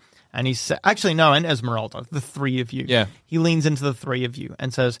Hector, and he says... Actually, no, and Esmeralda, the 3 of you. Yeah. He leans into the 3 of you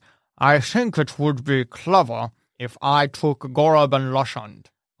and says, I think it would be clever if I took Gorob and Lushan.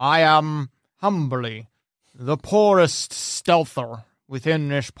 I am humbly the poorest stealther within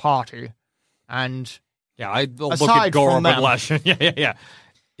this party, and Yeah, I'll look at Aside from Gorob and them. Lushan. Yeah.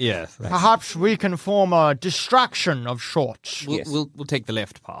 Yes. perhaps we can form a distraction of sorts. We'll take the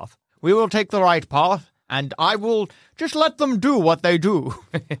left path. We will take the right path, and I will just let them do what they do.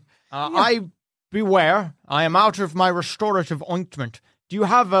 I beware. I am out of my restorative ointment. Do you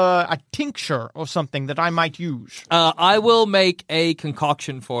have a tincture or something that I might use? I will make a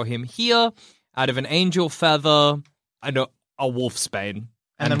concoction for him here out of an angel feather and a wolf's bane.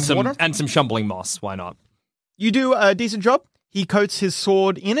 And then some water? and some shumbling moss. Why not? You do a decent job. He coats his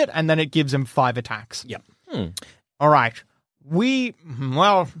sword in it, and then it gives him 5 attacks. Yep. All right. I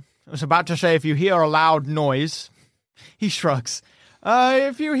was about to say if you hear a loud noise, he shrugs.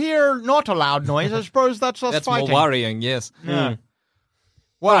 If you hear not a loud noise, I suppose that's us That's fighting. more worrying. Yes. Yeah.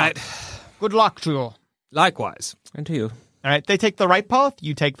 Well, Right. good luck to you. Likewise. And to you. All right, they take the right path,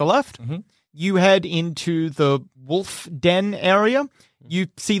 you take the left. Mm-hmm. You head into the wolf den area. You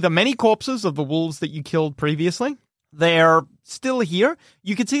see the many corpses of the wolves that you killed previously. They're still here.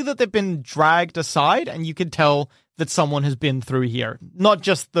 You can see that they've been dragged aside, and you can tell that someone has been through here. Not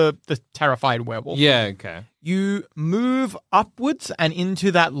just the terrified werewolf. Yeah. Okay. You move upwards and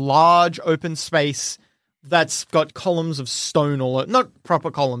into that large open space that's got columns of stone all not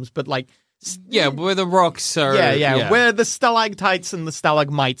proper columns, but like Yeah, where the rocks are. where the stalactites and the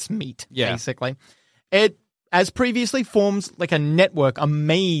stalagmites meet, Yeah. basically. It, as previously, forms like a network, a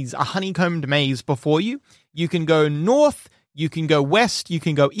maze, a honeycombed maze before you. You can go north, you can go west, you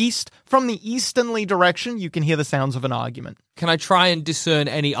can go east. From the easternly direction, you can hear the sounds of an argument. Can I try and discern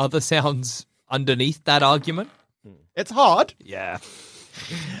any other sounds underneath that argument? It's hard, Yeah.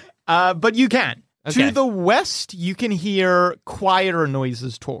 but you can. Okay. To the west, you can hear quieter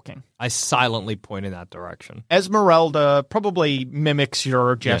noises talking. I silently point in that direction. Esmeralda probably mimics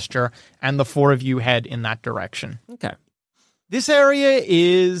your gesture, and the 4 of you head in that direction. Okay. This area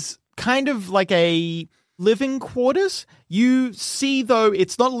is kind of like a living quarters. You see, though,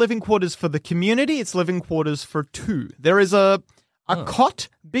 it's not living quarters for the community, it's living quarters for 2. There is a cot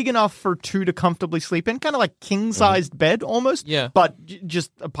big enough for 2 to comfortably sleep in, kind of like king-sized bed almost, Yeah. but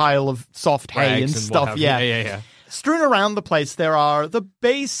just a pile of soft hay Rags and what stuff. have you. Yeah. Yeah. Strewn around the place, there are the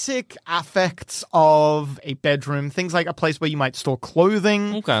basic affects of a bedroom. Things like a place where you might store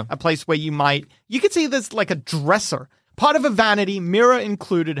clothing. Okay. A place where you can see there's like a dresser. Part of a vanity, mirror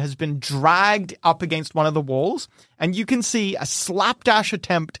included, has been dragged up against one of the walls. And you can see a slapdash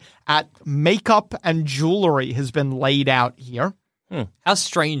attempt at makeup and jewelry has been laid out here. How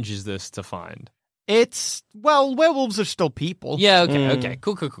strange is this to find? It's, well, werewolves are still people. Yeah, okay.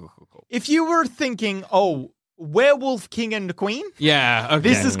 Cool. If you were thinking, werewolf king and queen, Yeah, okay.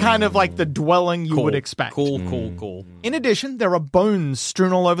 this is kind of like the dwelling you Cool. would expect. Cool. In addition, there are bones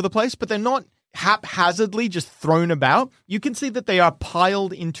strewn all over the place, but they're not haphazardly just thrown about. You can see that they are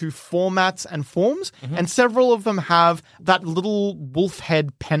piled into formats and forms, and several of them have that little wolf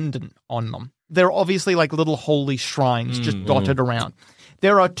head pendant on them. They're obviously like little holy shrines just dotted around.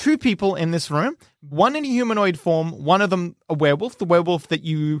 There are 2 people in this room, one in a humanoid form, one of them a werewolf, the werewolf that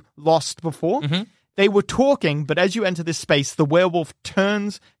you lost before. They were talking, but as you enter this space, the werewolf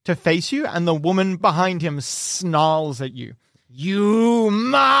turns to face you, and the woman behind him snarls at you. You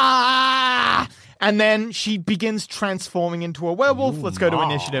ma! And then she begins transforming into a werewolf. Let's go to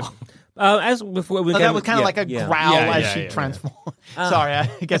initiative. As before, we That was kind of like a growl as Yeah, she yeah. transformed. Sorry, I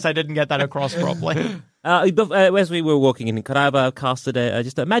guess I didn't get that across properly. As we were walking in, could I have casted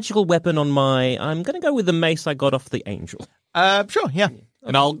just a magical weapon on my... I'm going to go with the mace I got off the angel. Sure, yeah.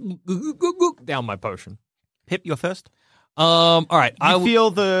 And I'll down my potion. Pip, you're first. All right. You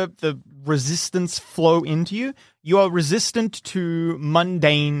feel the resistance flow into you. You are resistant to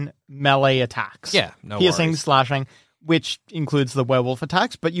mundane melee attacks. Yeah, no Piercing, worries. slashing, which includes the werewolf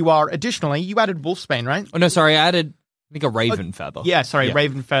attacks. But you are, additionally, you added Wolfsbane, right? Oh, no, sorry. I added, I think, a raven feather. Yeah, sorry,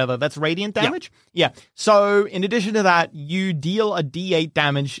 Raven Feather. That's radiant damage? Yeah. So, in addition to that, you deal a d8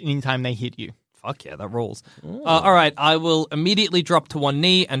 damage anytime they hit you. Fuck yeah, that rolls. All right. I will immediately drop to one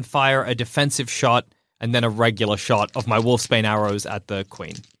knee and fire a defensive shot and then a regular shot of my Wolfsbane arrows at the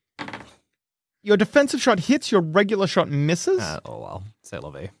queen. Your defensive shot hits, your regular shot misses. Oh, well. C'est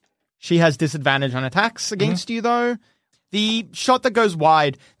la vie. She has disadvantage on attacks against you, though. The shot that goes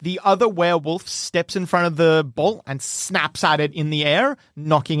wide, the other werewolf steps in front of the bolt and snaps at it in the air,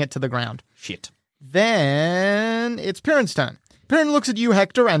 knocking it to the ground. Shit. Then it's Piran's turn. Piran looks at you,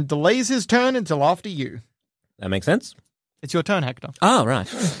 Hector, and delays his turn until after you. That makes sense. It's your turn, Hector. Oh, right.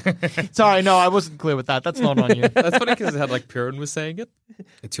 Sorry, no, I wasn't clear with that. That's not on you. That's funny because it had like Piran was saying it.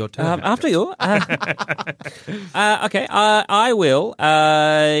 It's your turn. After you. Okay, I will.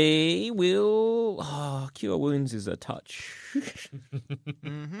 Cure wounds is a touch.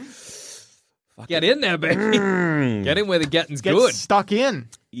 Get in there, baby. Get in where the getting's Get good. stuck in.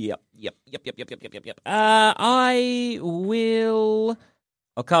 Yep.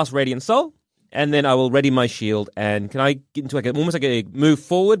 I'll cast Radiant Soul, and then I will ready my shield. And can I get into almost like a move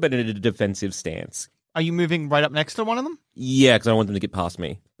forward, but in a defensive stance? Are you moving right up next to one of them? Yeah, because I don't want them to get past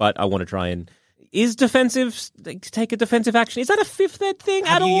me, but I want to try and take a defensive action. Is that a fifth ed thing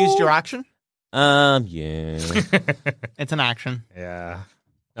Have at you all? used your action? Yeah. It's an action. Yeah.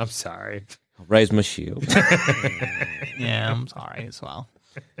 I'm sorry. I'll raise my shield. Yeah, I'm sorry as well.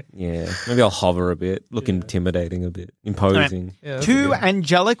 Yeah, maybe I'll hover a bit, look intimidating a bit, imposing. Yeah, Two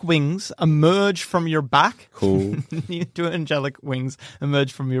angelic wings emerge from your back. Cool. Two angelic wings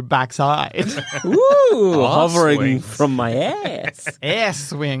emerge from your backside. Ooh, hovering wings. from my ass.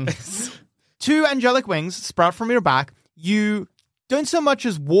 Ass wings. Two angelic wings sprout from your back. You don't so much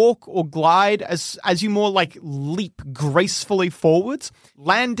as walk or glide as you more like leap gracefully forwards,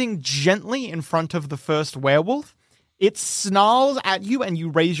 landing gently in front of the first werewolf. It snarls at you and you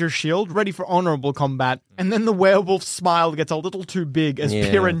raise your shield, ready for honorable combat. And then the werewolf's smile gets a little too big as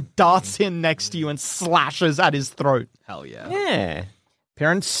Piran darts in next to you and slashes at his throat. Hell yeah. Yeah.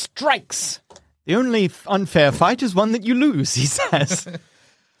 Piran strikes. The only unfair fight is one that you lose, he says.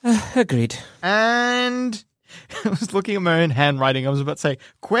 Agreed. And I was looking at my own handwriting. I was about to say,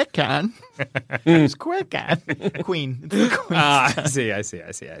 Quecan. It's Quecan. Queen. It's the queen. I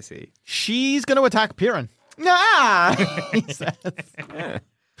see. She's going to attack Piran. Nah, he says.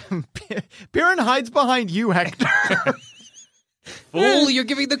 Piran hides behind you, Hector. Fool, you're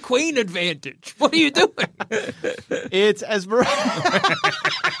giving the queen advantage. What are you doing? It's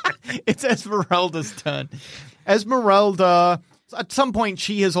Esmeralda's turn. Esmeralda, at some point,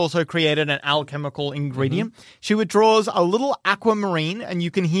 she has also created an alchemical ingredient. She withdraws a little aquamarine, and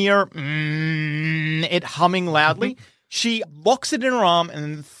you can hear it humming loudly. She locks it in her arm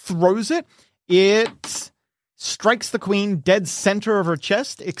and throws it. It strikes the queen dead center of her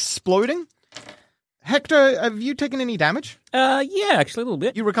chest, exploding. Hector, have you taken any damage? Yeah, actually a little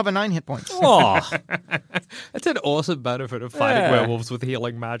bit. You recover 9 hit points. Oh, That's an awesome benefit of fighting werewolves with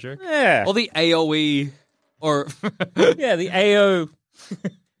healing magic. yeah. Or the AoE or Yeah, the AO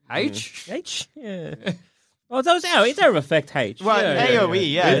H. H. Yeah. Oh, that was it's out of effect H. Well,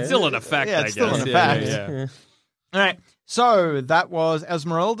 AoE, yeah. It's still an effect, Yeah, I it's still guess. an Yeah, effect. yeah. All right. So that was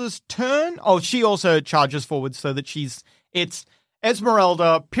Esmeralda's turn. Oh, she also charges forward so that it's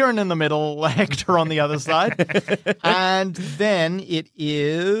Esmeralda, Piran in the middle, Hector on the other side. And then it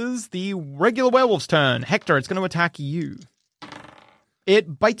is the regular werewolf's turn. Hector, it's going to attack you.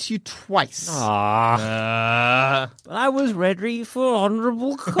 It bites you twice. Ah, I was ready for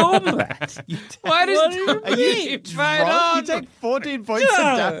honorable combat. Why What do does you Are you Fight drunk? on. You take 14 points of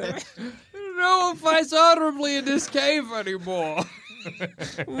damage. no one fights honorably in this cave anymore?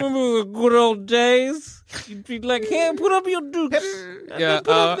 Remember the good old days? You'd be like, "Here, put up your dukes." Yeah, Put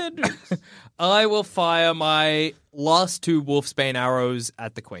up their dukes. I will fire my last 2 Wolfsbane arrows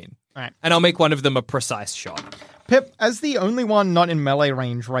at the queen. All right. And I'll make one of them a precise shot. Pip, as the only one not in melee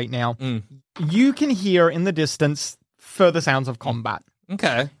range right now, you can hear in the distance further sounds of combat.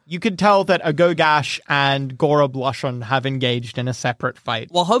 Okay. You could tell that Agogash and Gorob Lushan have engaged in a separate fight.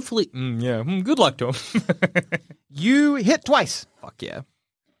 Well, hopefully... good luck to him. You hit twice. Fuck yeah.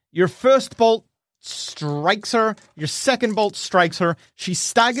 Your first bolt strikes her. Your second bolt strikes her. She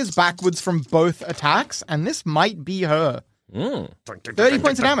staggers backwards from both attacks, and this might be her. 30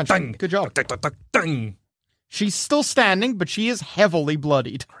 points of damage. Good job. Ding. She's still standing, but she is heavily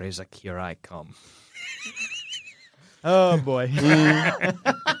bloodied. Krazak, here I come. Oh, boy.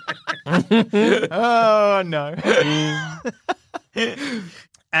 Oh, no.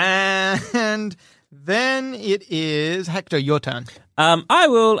 And then it is Hector, your turn. I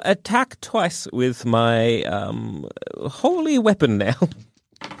will attack twice with my holy weapon now.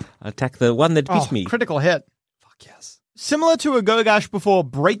 Attack the one that beat me. Critical hit. Fuck yes. Similar to Agogash before,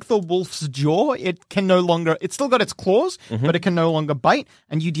 break the wolf's jaw. It can no longer. It's still got its claws, but it can no longer bite,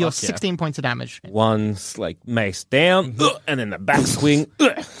 and you deal 16 points of damage. One's like mace down, and then the backswing.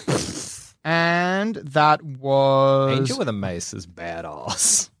 And that was Angel with a mace is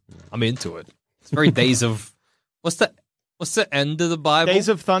badass. I'm into it. It's very Days of... What's the end of the Bible? Days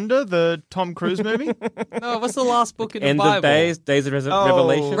of Thunder, the Tom Cruise movie. No, what's the last book in End the Bible? of days of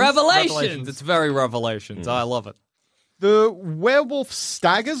Revelation. Revelations. It's very Revelations. I love it. The werewolf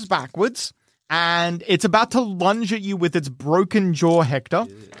staggers backwards and it's about to lunge at you with its broken jaw, Hector,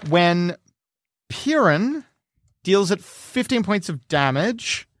 when Piran deals it 15 points of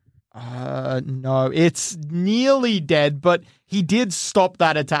damage. No, it's nearly dead, but he did stop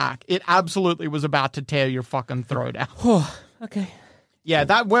that attack. It absolutely was about to tear your fucking throat out. Okay. Yeah,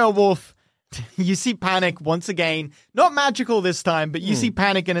 that werewolf, you see panic once again. Not magical this time, but you see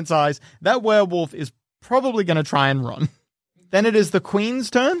panic in its eyes. That werewolf is probably going to try and run. Then it is the queen's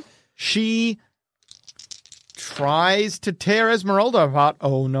turn. She tries to tear Esmeralda apart.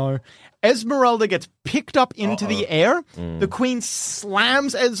 Oh, no. Esmeralda gets picked up into the air. The queen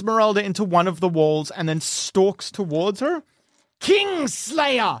slams Esmeralda into one of the walls and then stalks towards her.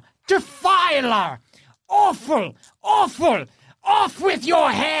 Kingslayer! Defiler! Awful! Awful! Off with your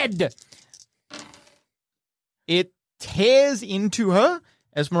head! It tears into her.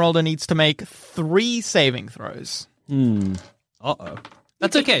 Esmeralda needs to make 3 saving throws. Uh-oh.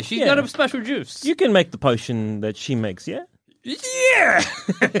 That's okay. She's got a special juice. You can make the potion that she makes, yeah? Yeah!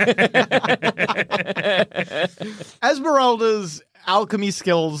 Esmeralda's alchemy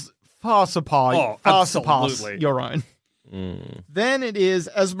skills far surpass your own. Then it is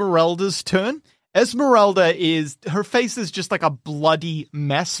Esmeralda's turn. Her face is just like a bloody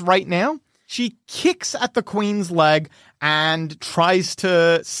mess right now. She kicks at the queen's leg and tries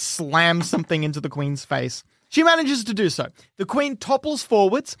to slam something into the queen's face. She manages to do so. The queen topples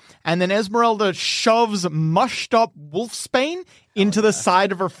forwards, and then Esmeralda shoves mushed up wolfsbane into the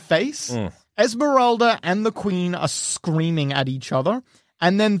side of her face. Esmeralda and the queen are screaming at each other,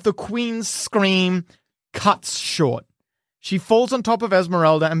 and then the queen's scream cuts short. She falls on top of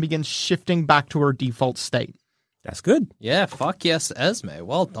Esmeralda and begins shifting back to her default state. That's good. Yeah, fuck yes, Esme.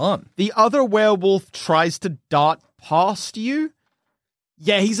 Well done. The other werewolf tries to dart past you.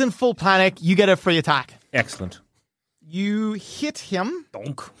 Yeah, he's in full panic. You get a free attack. Excellent. You hit him.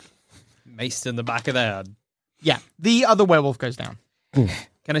 Donk. Maced in the back of the head. Yeah, the other werewolf goes down.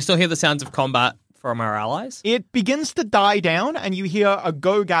 Can I still hear the sounds of combat from our allies? It begins to die down, and you hear a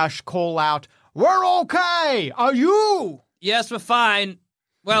Gogash call out, "We're okay! Are you?" Yes, we're fine.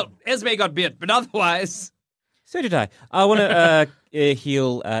 Well, Esme got bit, but otherwise... So did I. I want to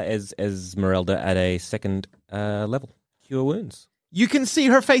heal Esmeralda at a second level. Cure wounds. You can see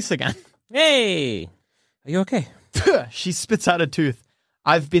her face again. Hey! Are you okay? She spits out a tooth.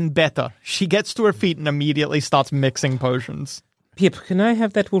 I've been better. She gets to her feet and immediately starts mixing potions. Pip, can I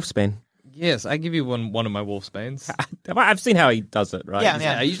have that wolfsbane? Yes, I give you one of my wolfsbanes. I've seen how he does it, right?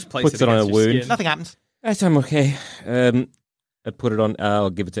 Yeah. You just place Puts it on against a your wound. skin. Nothing happens. Yes, I'm okay. I'd put it on. I'll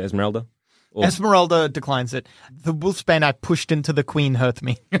give it to Esmeralda. Or- Esmeralda declines it. The wolfsbane I pushed into the queen hurt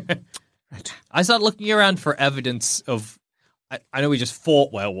me. I start looking around for evidence of... I know we just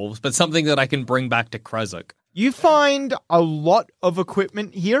fought werewolves, but something that I can bring back to Krezuk. You find a lot of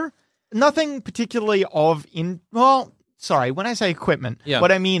equipment here. Nothing particularly when I say equipment,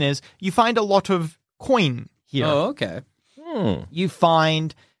 what I mean is you find a lot of coin here. Oh, okay. You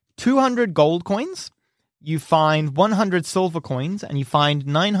find 200 gold coins, you find 100 silver coins, and you find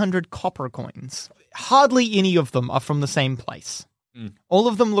 900 copper coins. Hardly any of them are from the same place. All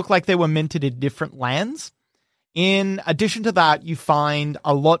of them look like they were minted in different lands. In addition to that, you find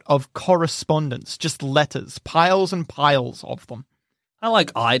a lot of correspondence, just letters, piles and piles of them. I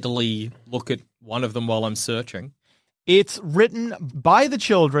idly look at one of them while I'm searching. It's written by the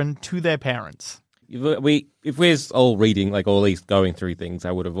children to their parents. If we're all reading, all these going through things,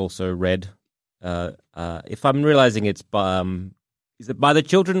 I would have also read. If I'm realizing it's by, is it by the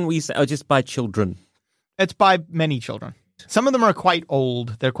children we say, or just by children? It's by many children. Some of them are quite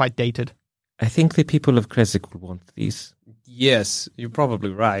old. They're quite dated. I think the people of Krezuk will want these. Yes, you're probably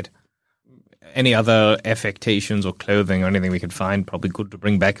right. Any other affectations or clothing or anything we could find, probably good to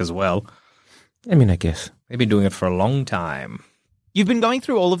bring back as well. I mean, I guess. They've been doing it for a long time. You've been going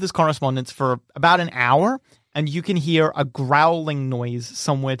through all of this correspondence for about an hour, and you can hear a growling noise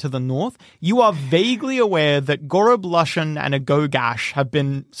somewhere to the north. You are vaguely aware that Gorob Lushan and a Gogash have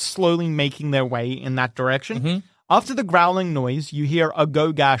been slowly making their way in that direction. After the growling noise, you hear a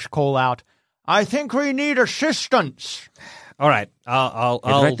Gogash call out, "I think we need assistance." All right, I'll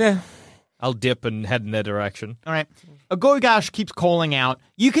Right there. I'll dip and head in their direction. All right. A Gogash keeps calling out.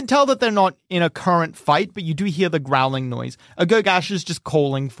 You can tell that they're not in a current fight, but you do hear the growling noise. A Gogash is just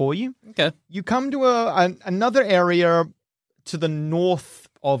calling for you. Okay. You come to another area to the north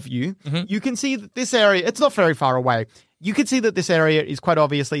of you. You can see that this area, it's not very far away. You can see that this area is quite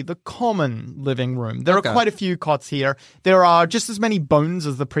obviously the common living room. There are quite a few cots here. There are just as many bones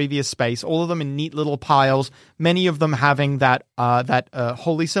as the previous space, all of them in neat little piles, many of them having that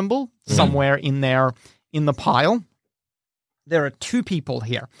holy symbol somewhere in the pile. There are 2 people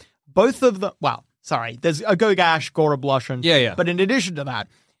here. Both of them, well, sorry, there's a Gogash, Gorab Lushan. Yeah. But in addition to that,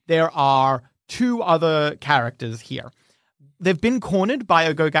 there are 2 other characters here. They've been cornered by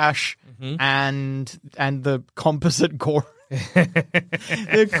a Gogash and the composite Gorab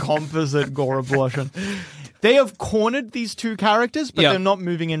Lushan. They have cornered these 2 characters, but they're not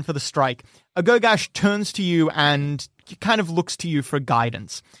moving in for the strike. A Gogash turns to you and kind of looks to you for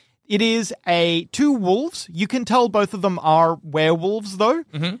guidance. It is 2 wolves. You can tell both of them are werewolves, though.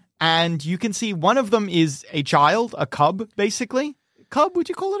 And you can see one of them is a child, a cub, basically. Cub? Would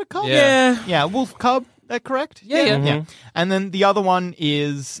you call it a cub? Yeah. Yeah, wolf cub. That correct? Yeah. And then the other one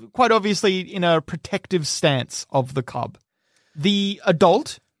is quite obviously in a protective stance of the cub. The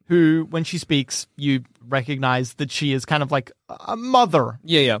adult, who, when she speaks, you recognize that she is kind of like a mother.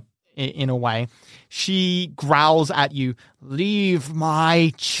 Yeah. In a way. She growls at you, "Leave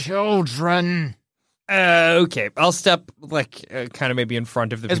my children." Okay, I'll step, kind of maybe in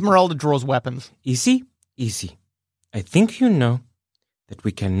front of the people. Esmeralda draws weapons. Easy. I think you know that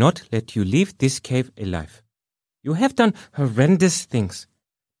we cannot let you leave this cave alive. You have done horrendous things.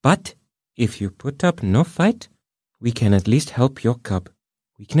 But if you put up no fight, we can at least help your cub.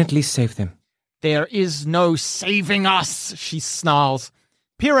 We can at least save them. "There is no saving us," she snarls.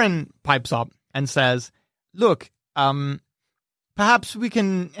 Piran pipes up and says, "Look, perhaps we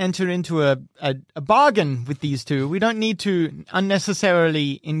can enter into a bargain with these 2. We don't need to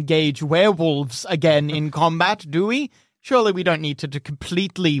unnecessarily engage werewolves again in combat, do we? Surely we don't need to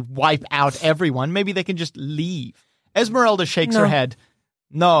completely wipe out everyone. Maybe they can just leave." Esmeralda shakes her head.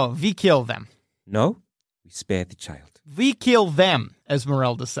 "No, we kill them." No, we spare the child. "We kill them,"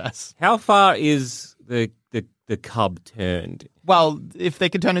 Esmeralda says. How far is the cub turned? Well, if they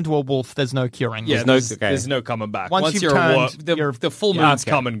can turn into a wolf, there's no curing. Yeah, them. there's no coming back. Once you've you're turned, a wolf, the full moon's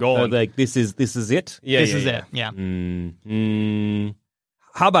come and So, gone. this is it? This is it. Yeah.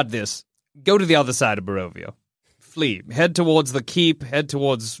 How about this? Go to the other side of Barovia. Flee. Head towards the keep. Head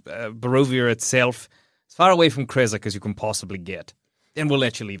towards Barovia itself. As far away from Krezak as you can possibly get. Then we'll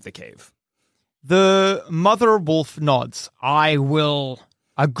let you leave the cave. The mother wolf nods. "I will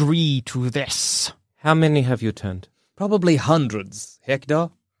agree to this." How many have you turned? Probably hundreds,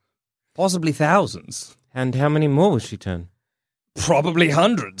 Hector. Possibly thousands. And how many more will she turn? Probably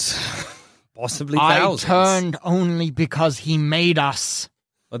hundreds. Possibly "I thousands. turned only because he made us."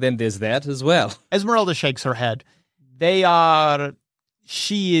 Well, then there's that as well. Esmeralda shakes her head.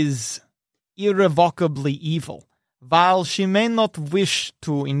 She is irrevocably evil. While she may not wish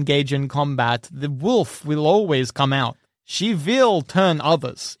to engage in combat, the wolf will always come out. She will turn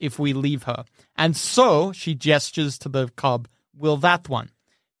others if we leave her. And so, she gestures to the cub, will that one.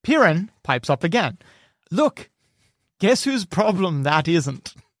 Piran pipes up again. "Look, guess whose problem that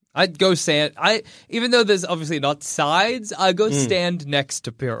isn't?" I'd go stand. Even though there's obviously not sides, I go stand next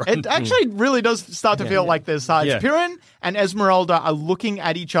to Piran. It actually really does start to feel like there's sides. Yeah. Piran and Esmeralda are looking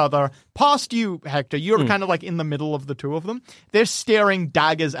at each other. Past you, Hector, you're kind of like in the middle of the 2 of them. They're staring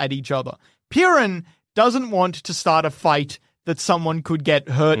daggers at each other. Piran doesn't want to start a fight that someone could get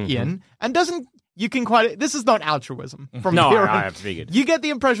hurt in, and this is not altruism from Piran. I figured. You get the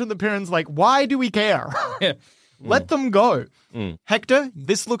impression that Piran's like, why do we care? Let them go. Hector,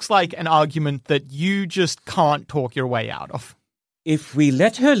 this looks like an argument that you just can't talk your way out of. If we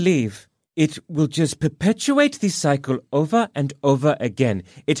let her leave, it will just perpetuate this cycle over and over again.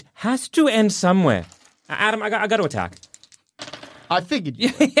 It has to end somewhere. Adam, I got to attack. I figured.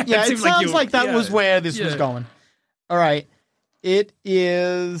 Yeah, it seems like sounds like that yeah. was where this was going. All right. It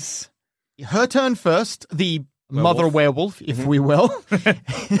is her turn first, the mother werewolf, if we will.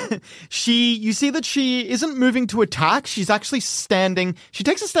 You see that she isn't moving to attack. She's actually standing. She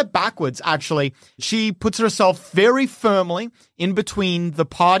takes a step backwards, actually. She puts herself very firmly in between the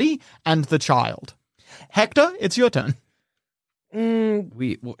party and the child. Hector, it's your turn.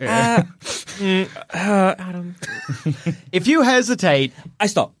 Adam. If you hesitate... I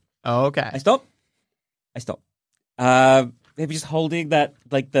stop. Okay. I stop. Maybe just holding that,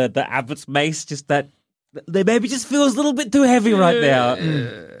 like the abbot's mace, just that. They maybe just feels a little bit too heavy right now.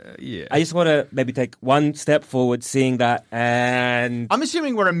 Yeah. I just want to maybe take one step forward, seeing that, and I'm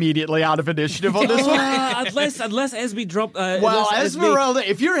assuming we're immediately out of initiative on this one. unless Esme drop. Well, Esmeralda,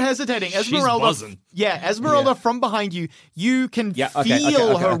 if you're hesitating, Esmeralda, buzzing. Esmeralda from behind you, you can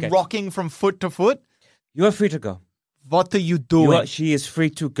feel her rocking from foot to foot. You are free to go. What are you doing? She is free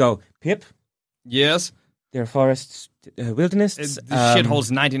to go. Pip, Yes. there are forests, wilderness. This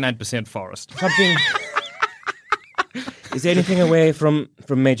shithole's 99% forest. Something. Is there anything away from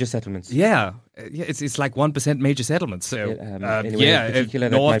major settlements? Yeah. It's like 1% major settlements. So, Anywhere in particular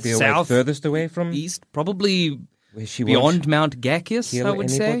that north, might be south, furthest away from? east, probably Where she beyond won't Mount Gakius, kill I would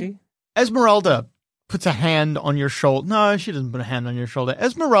anybody? say. Esmeralda puts a hand on your shoulder. No, she doesn't put a hand on your shoulder.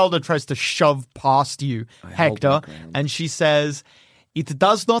 Esmeralda tries to shove past you, Hector, and she says, "It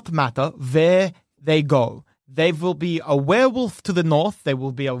does not matter where they go. They will be a werewolf to the north, they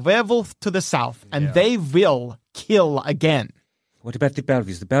will be a werewolf to the south, and they will kill again." What about the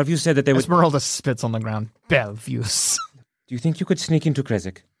Bellevues? The Bellevues said that they would... Esmeralda spits on the ground. Bellevues. Do you think you could sneak into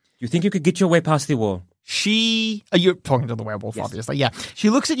Kresik? Do you think you could get your way past the wall? You're talking to the werewolf, obviously. Yeah.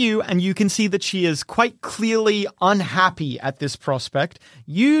 She looks at you and you can see that she is quite clearly unhappy at this prospect.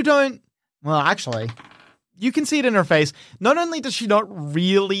 You don't, well, actually, you can see it in her face. Not only does she not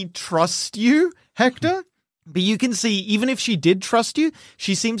really trust you, Hector, but you can see, even if she did trust you,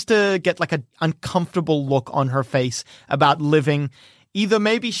 she seems to get like an uncomfortable look on her face about living. Either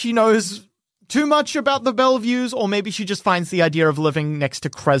maybe she knows too much about the Bellevues, or maybe she just finds the idea of living next to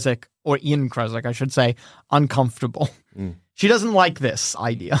Kresik, or in Kresik, I should say, uncomfortable. She doesn't like this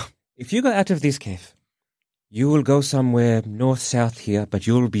idea. If you go out of this cave, you will go somewhere north-south here, but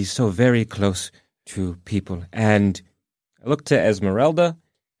you will be so very close to people. And I look to Esmeralda,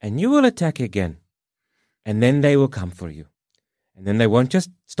 and you will attack again. And then they will come for you. And then they won't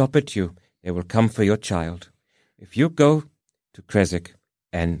just stop at you. They will come for your child. If you go to Kresik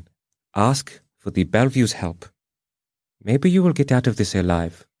and ask for the Bellevue's help, maybe you will get out of this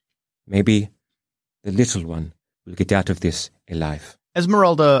alive. Maybe the little one will get out of this alive.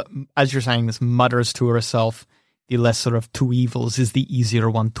 Esmeralda, as you're saying this, mutters to herself, the lesser of two evils is the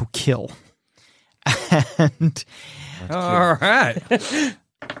easier one to kill. And All right.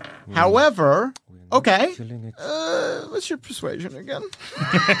 however, okay, what's your persuasion again?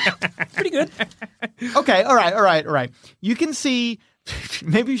 Pretty good. Okay, all right. You can see,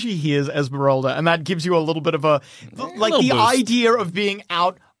 maybe she hears Esmeralda, and that gives you a little bit of the boost. idea of being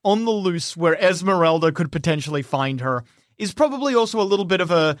out on the loose where Esmeralda could potentially find her is probably also a little bit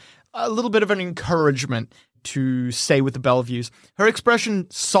of an encouragement to stay with the Bellevues. Her expression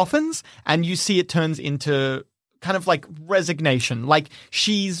softens, and you see it turns into kind of like resignation, like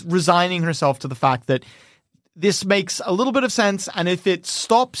she's resigning herself to the fact that this makes a little bit of sense, and if it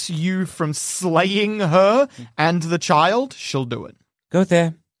stops you from slaying her and the child, she'll do it. Go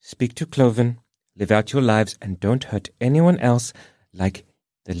there, speak to Cloven, live out your lives, and don't hurt anyone else like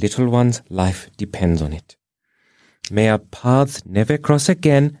the little one's life depends on it. May our paths never cross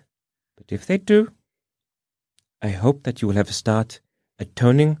again, but if they do, I hope that you will have a start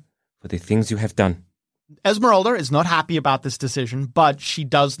atoning for the things you have done. Esmeralda is not happy about this decision, but she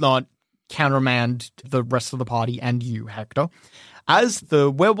does not countermand the rest of the party and you, Hector. As the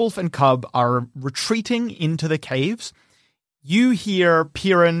werewolf and cub are retreating into the caves, you hear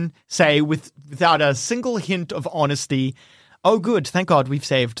Piran say without a single hint of honesty, "Oh, good. Thank God we've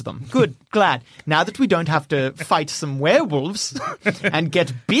saved them. Good. Glad. Now that we don't have to fight some werewolves and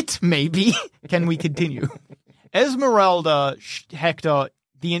get bit, maybe, can we continue?" Esmeralda, Hector,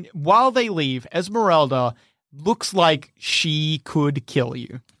 while they leave, Esmeralda looks like she could kill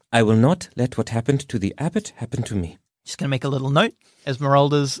you. I will not let what happened to the abbot happen to me. Just going to make a little note.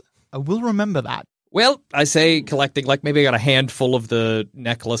 Esmeralda's, I will remember that. Well, I say collecting, like maybe I got a handful of the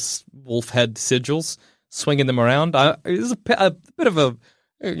necklace wolf head sigils, swinging them around. It's a bit of a,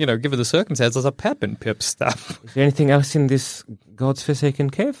 given the circumstances, a pep and pip stuff. Is there anything else in this God's Forsaken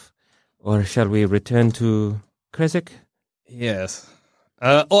cave? Or shall we return to Kresik? Yes.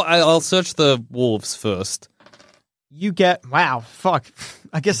 I'll search the wolves first. You get, wow, fuck.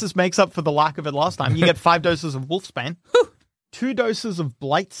 I guess this makes up for the lack of it last time. You get 5 doses of Wolfsbane, 2 doses of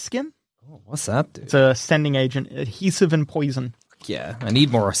Blight Skin. Oh, what's that do? It's a ascending agent, adhesive and poison. Yeah, I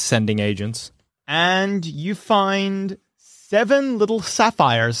need more ascending agents. And you find 7 little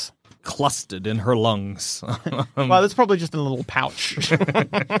sapphires. Clustered in her lungs. Well, that's probably just in a little pouch.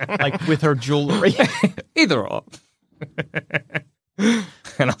 Like with her jewelry. Either or.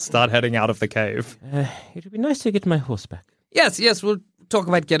 And I'll start heading out of the cave. It would be nice to get my horse back. Yes, we'll talk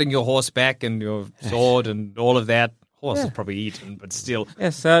about getting your horse back and your sword and all of that. Horse is probably eaten, but still.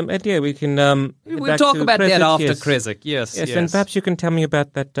 Yes, we can... We'll talk about Kresik, that after yes. Kresik, yes. And perhaps you can tell me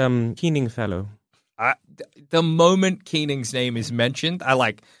about that Keening fellow. The moment Keening's name is mentioned,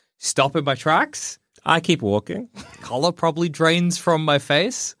 I stop in my tracks. I keep walking. Color probably drains from my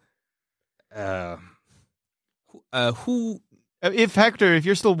face. Who... If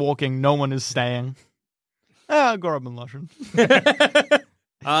you're still walking, no one is staying. Gorab and Lushan.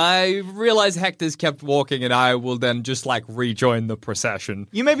 I realize Hector's kept walking, and I will then just rejoin the procession.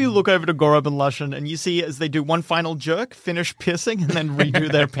 You maybe look over to Gorab and Lushan, and you see as they do one final jerk, finish pissing, and then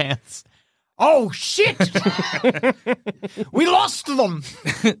redo their pants. Oh, shit! We lost them!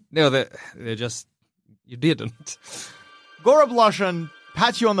 No, they're just... You didn't. Gorab Lushan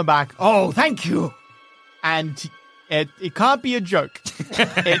pats you on the back. Oh, thank you. And it can't be a joke.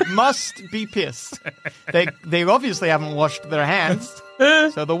 It must be piss. They obviously haven't washed their hands,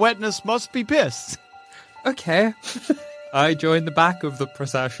 so the wetness must be piss. Okay. I join the back of the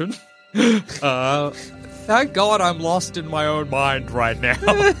procession. Thank God I'm lost in my own mind right now.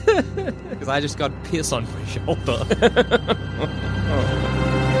 Because I just got piss on my shoulder.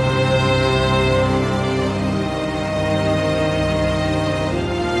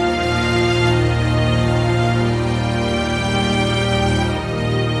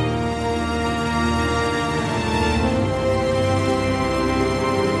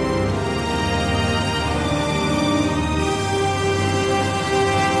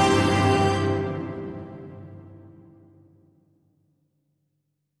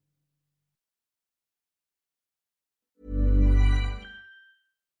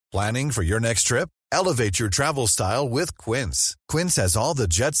 Planning for your next trip? Elevate your travel style with Quince. Quince has all the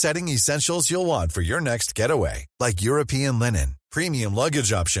jet-setting essentials you'll want for your next getaway, like European linen, premium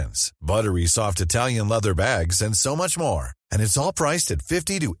luggage options, buttery soft Italian leather bags, and so much more. And it's all priced at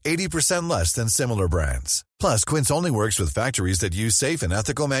 50 to 80% less than similar brands. Plus, Quince only works with factories that use safe and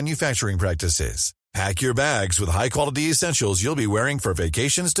ethical manufacturing practices. Pack your bags with high-quality essentials you'll be wearing for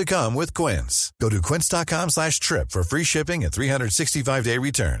vacations to come with Quince. Go to quince.com/trip for free shipping and 365-day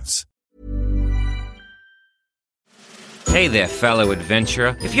returns. Hey there, fellow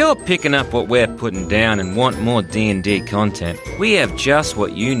adventurer. If you're picking up what we're putting down and want more D&D content, we have just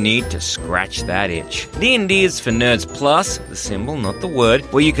what you need to scratch that itch. D&D is for Nerds Plus, the symbol, not the word,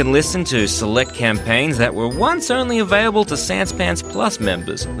 where you can listen to select campaigns that were once only available to Sanspants Plus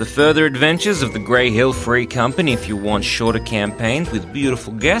members. The further adventures of the Grey Hill Free Company if you want shorter campaigns with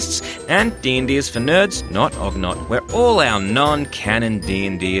beautiful guests, and D&D is for Nerds, not Ognot, where all our non-canon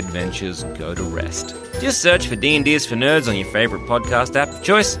D&D adventures go to rest. Just search for D&D is for Nerds on your favorite podcast app of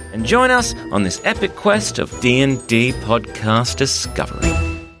choice and join us on this epic quest of D&D podcast discovery.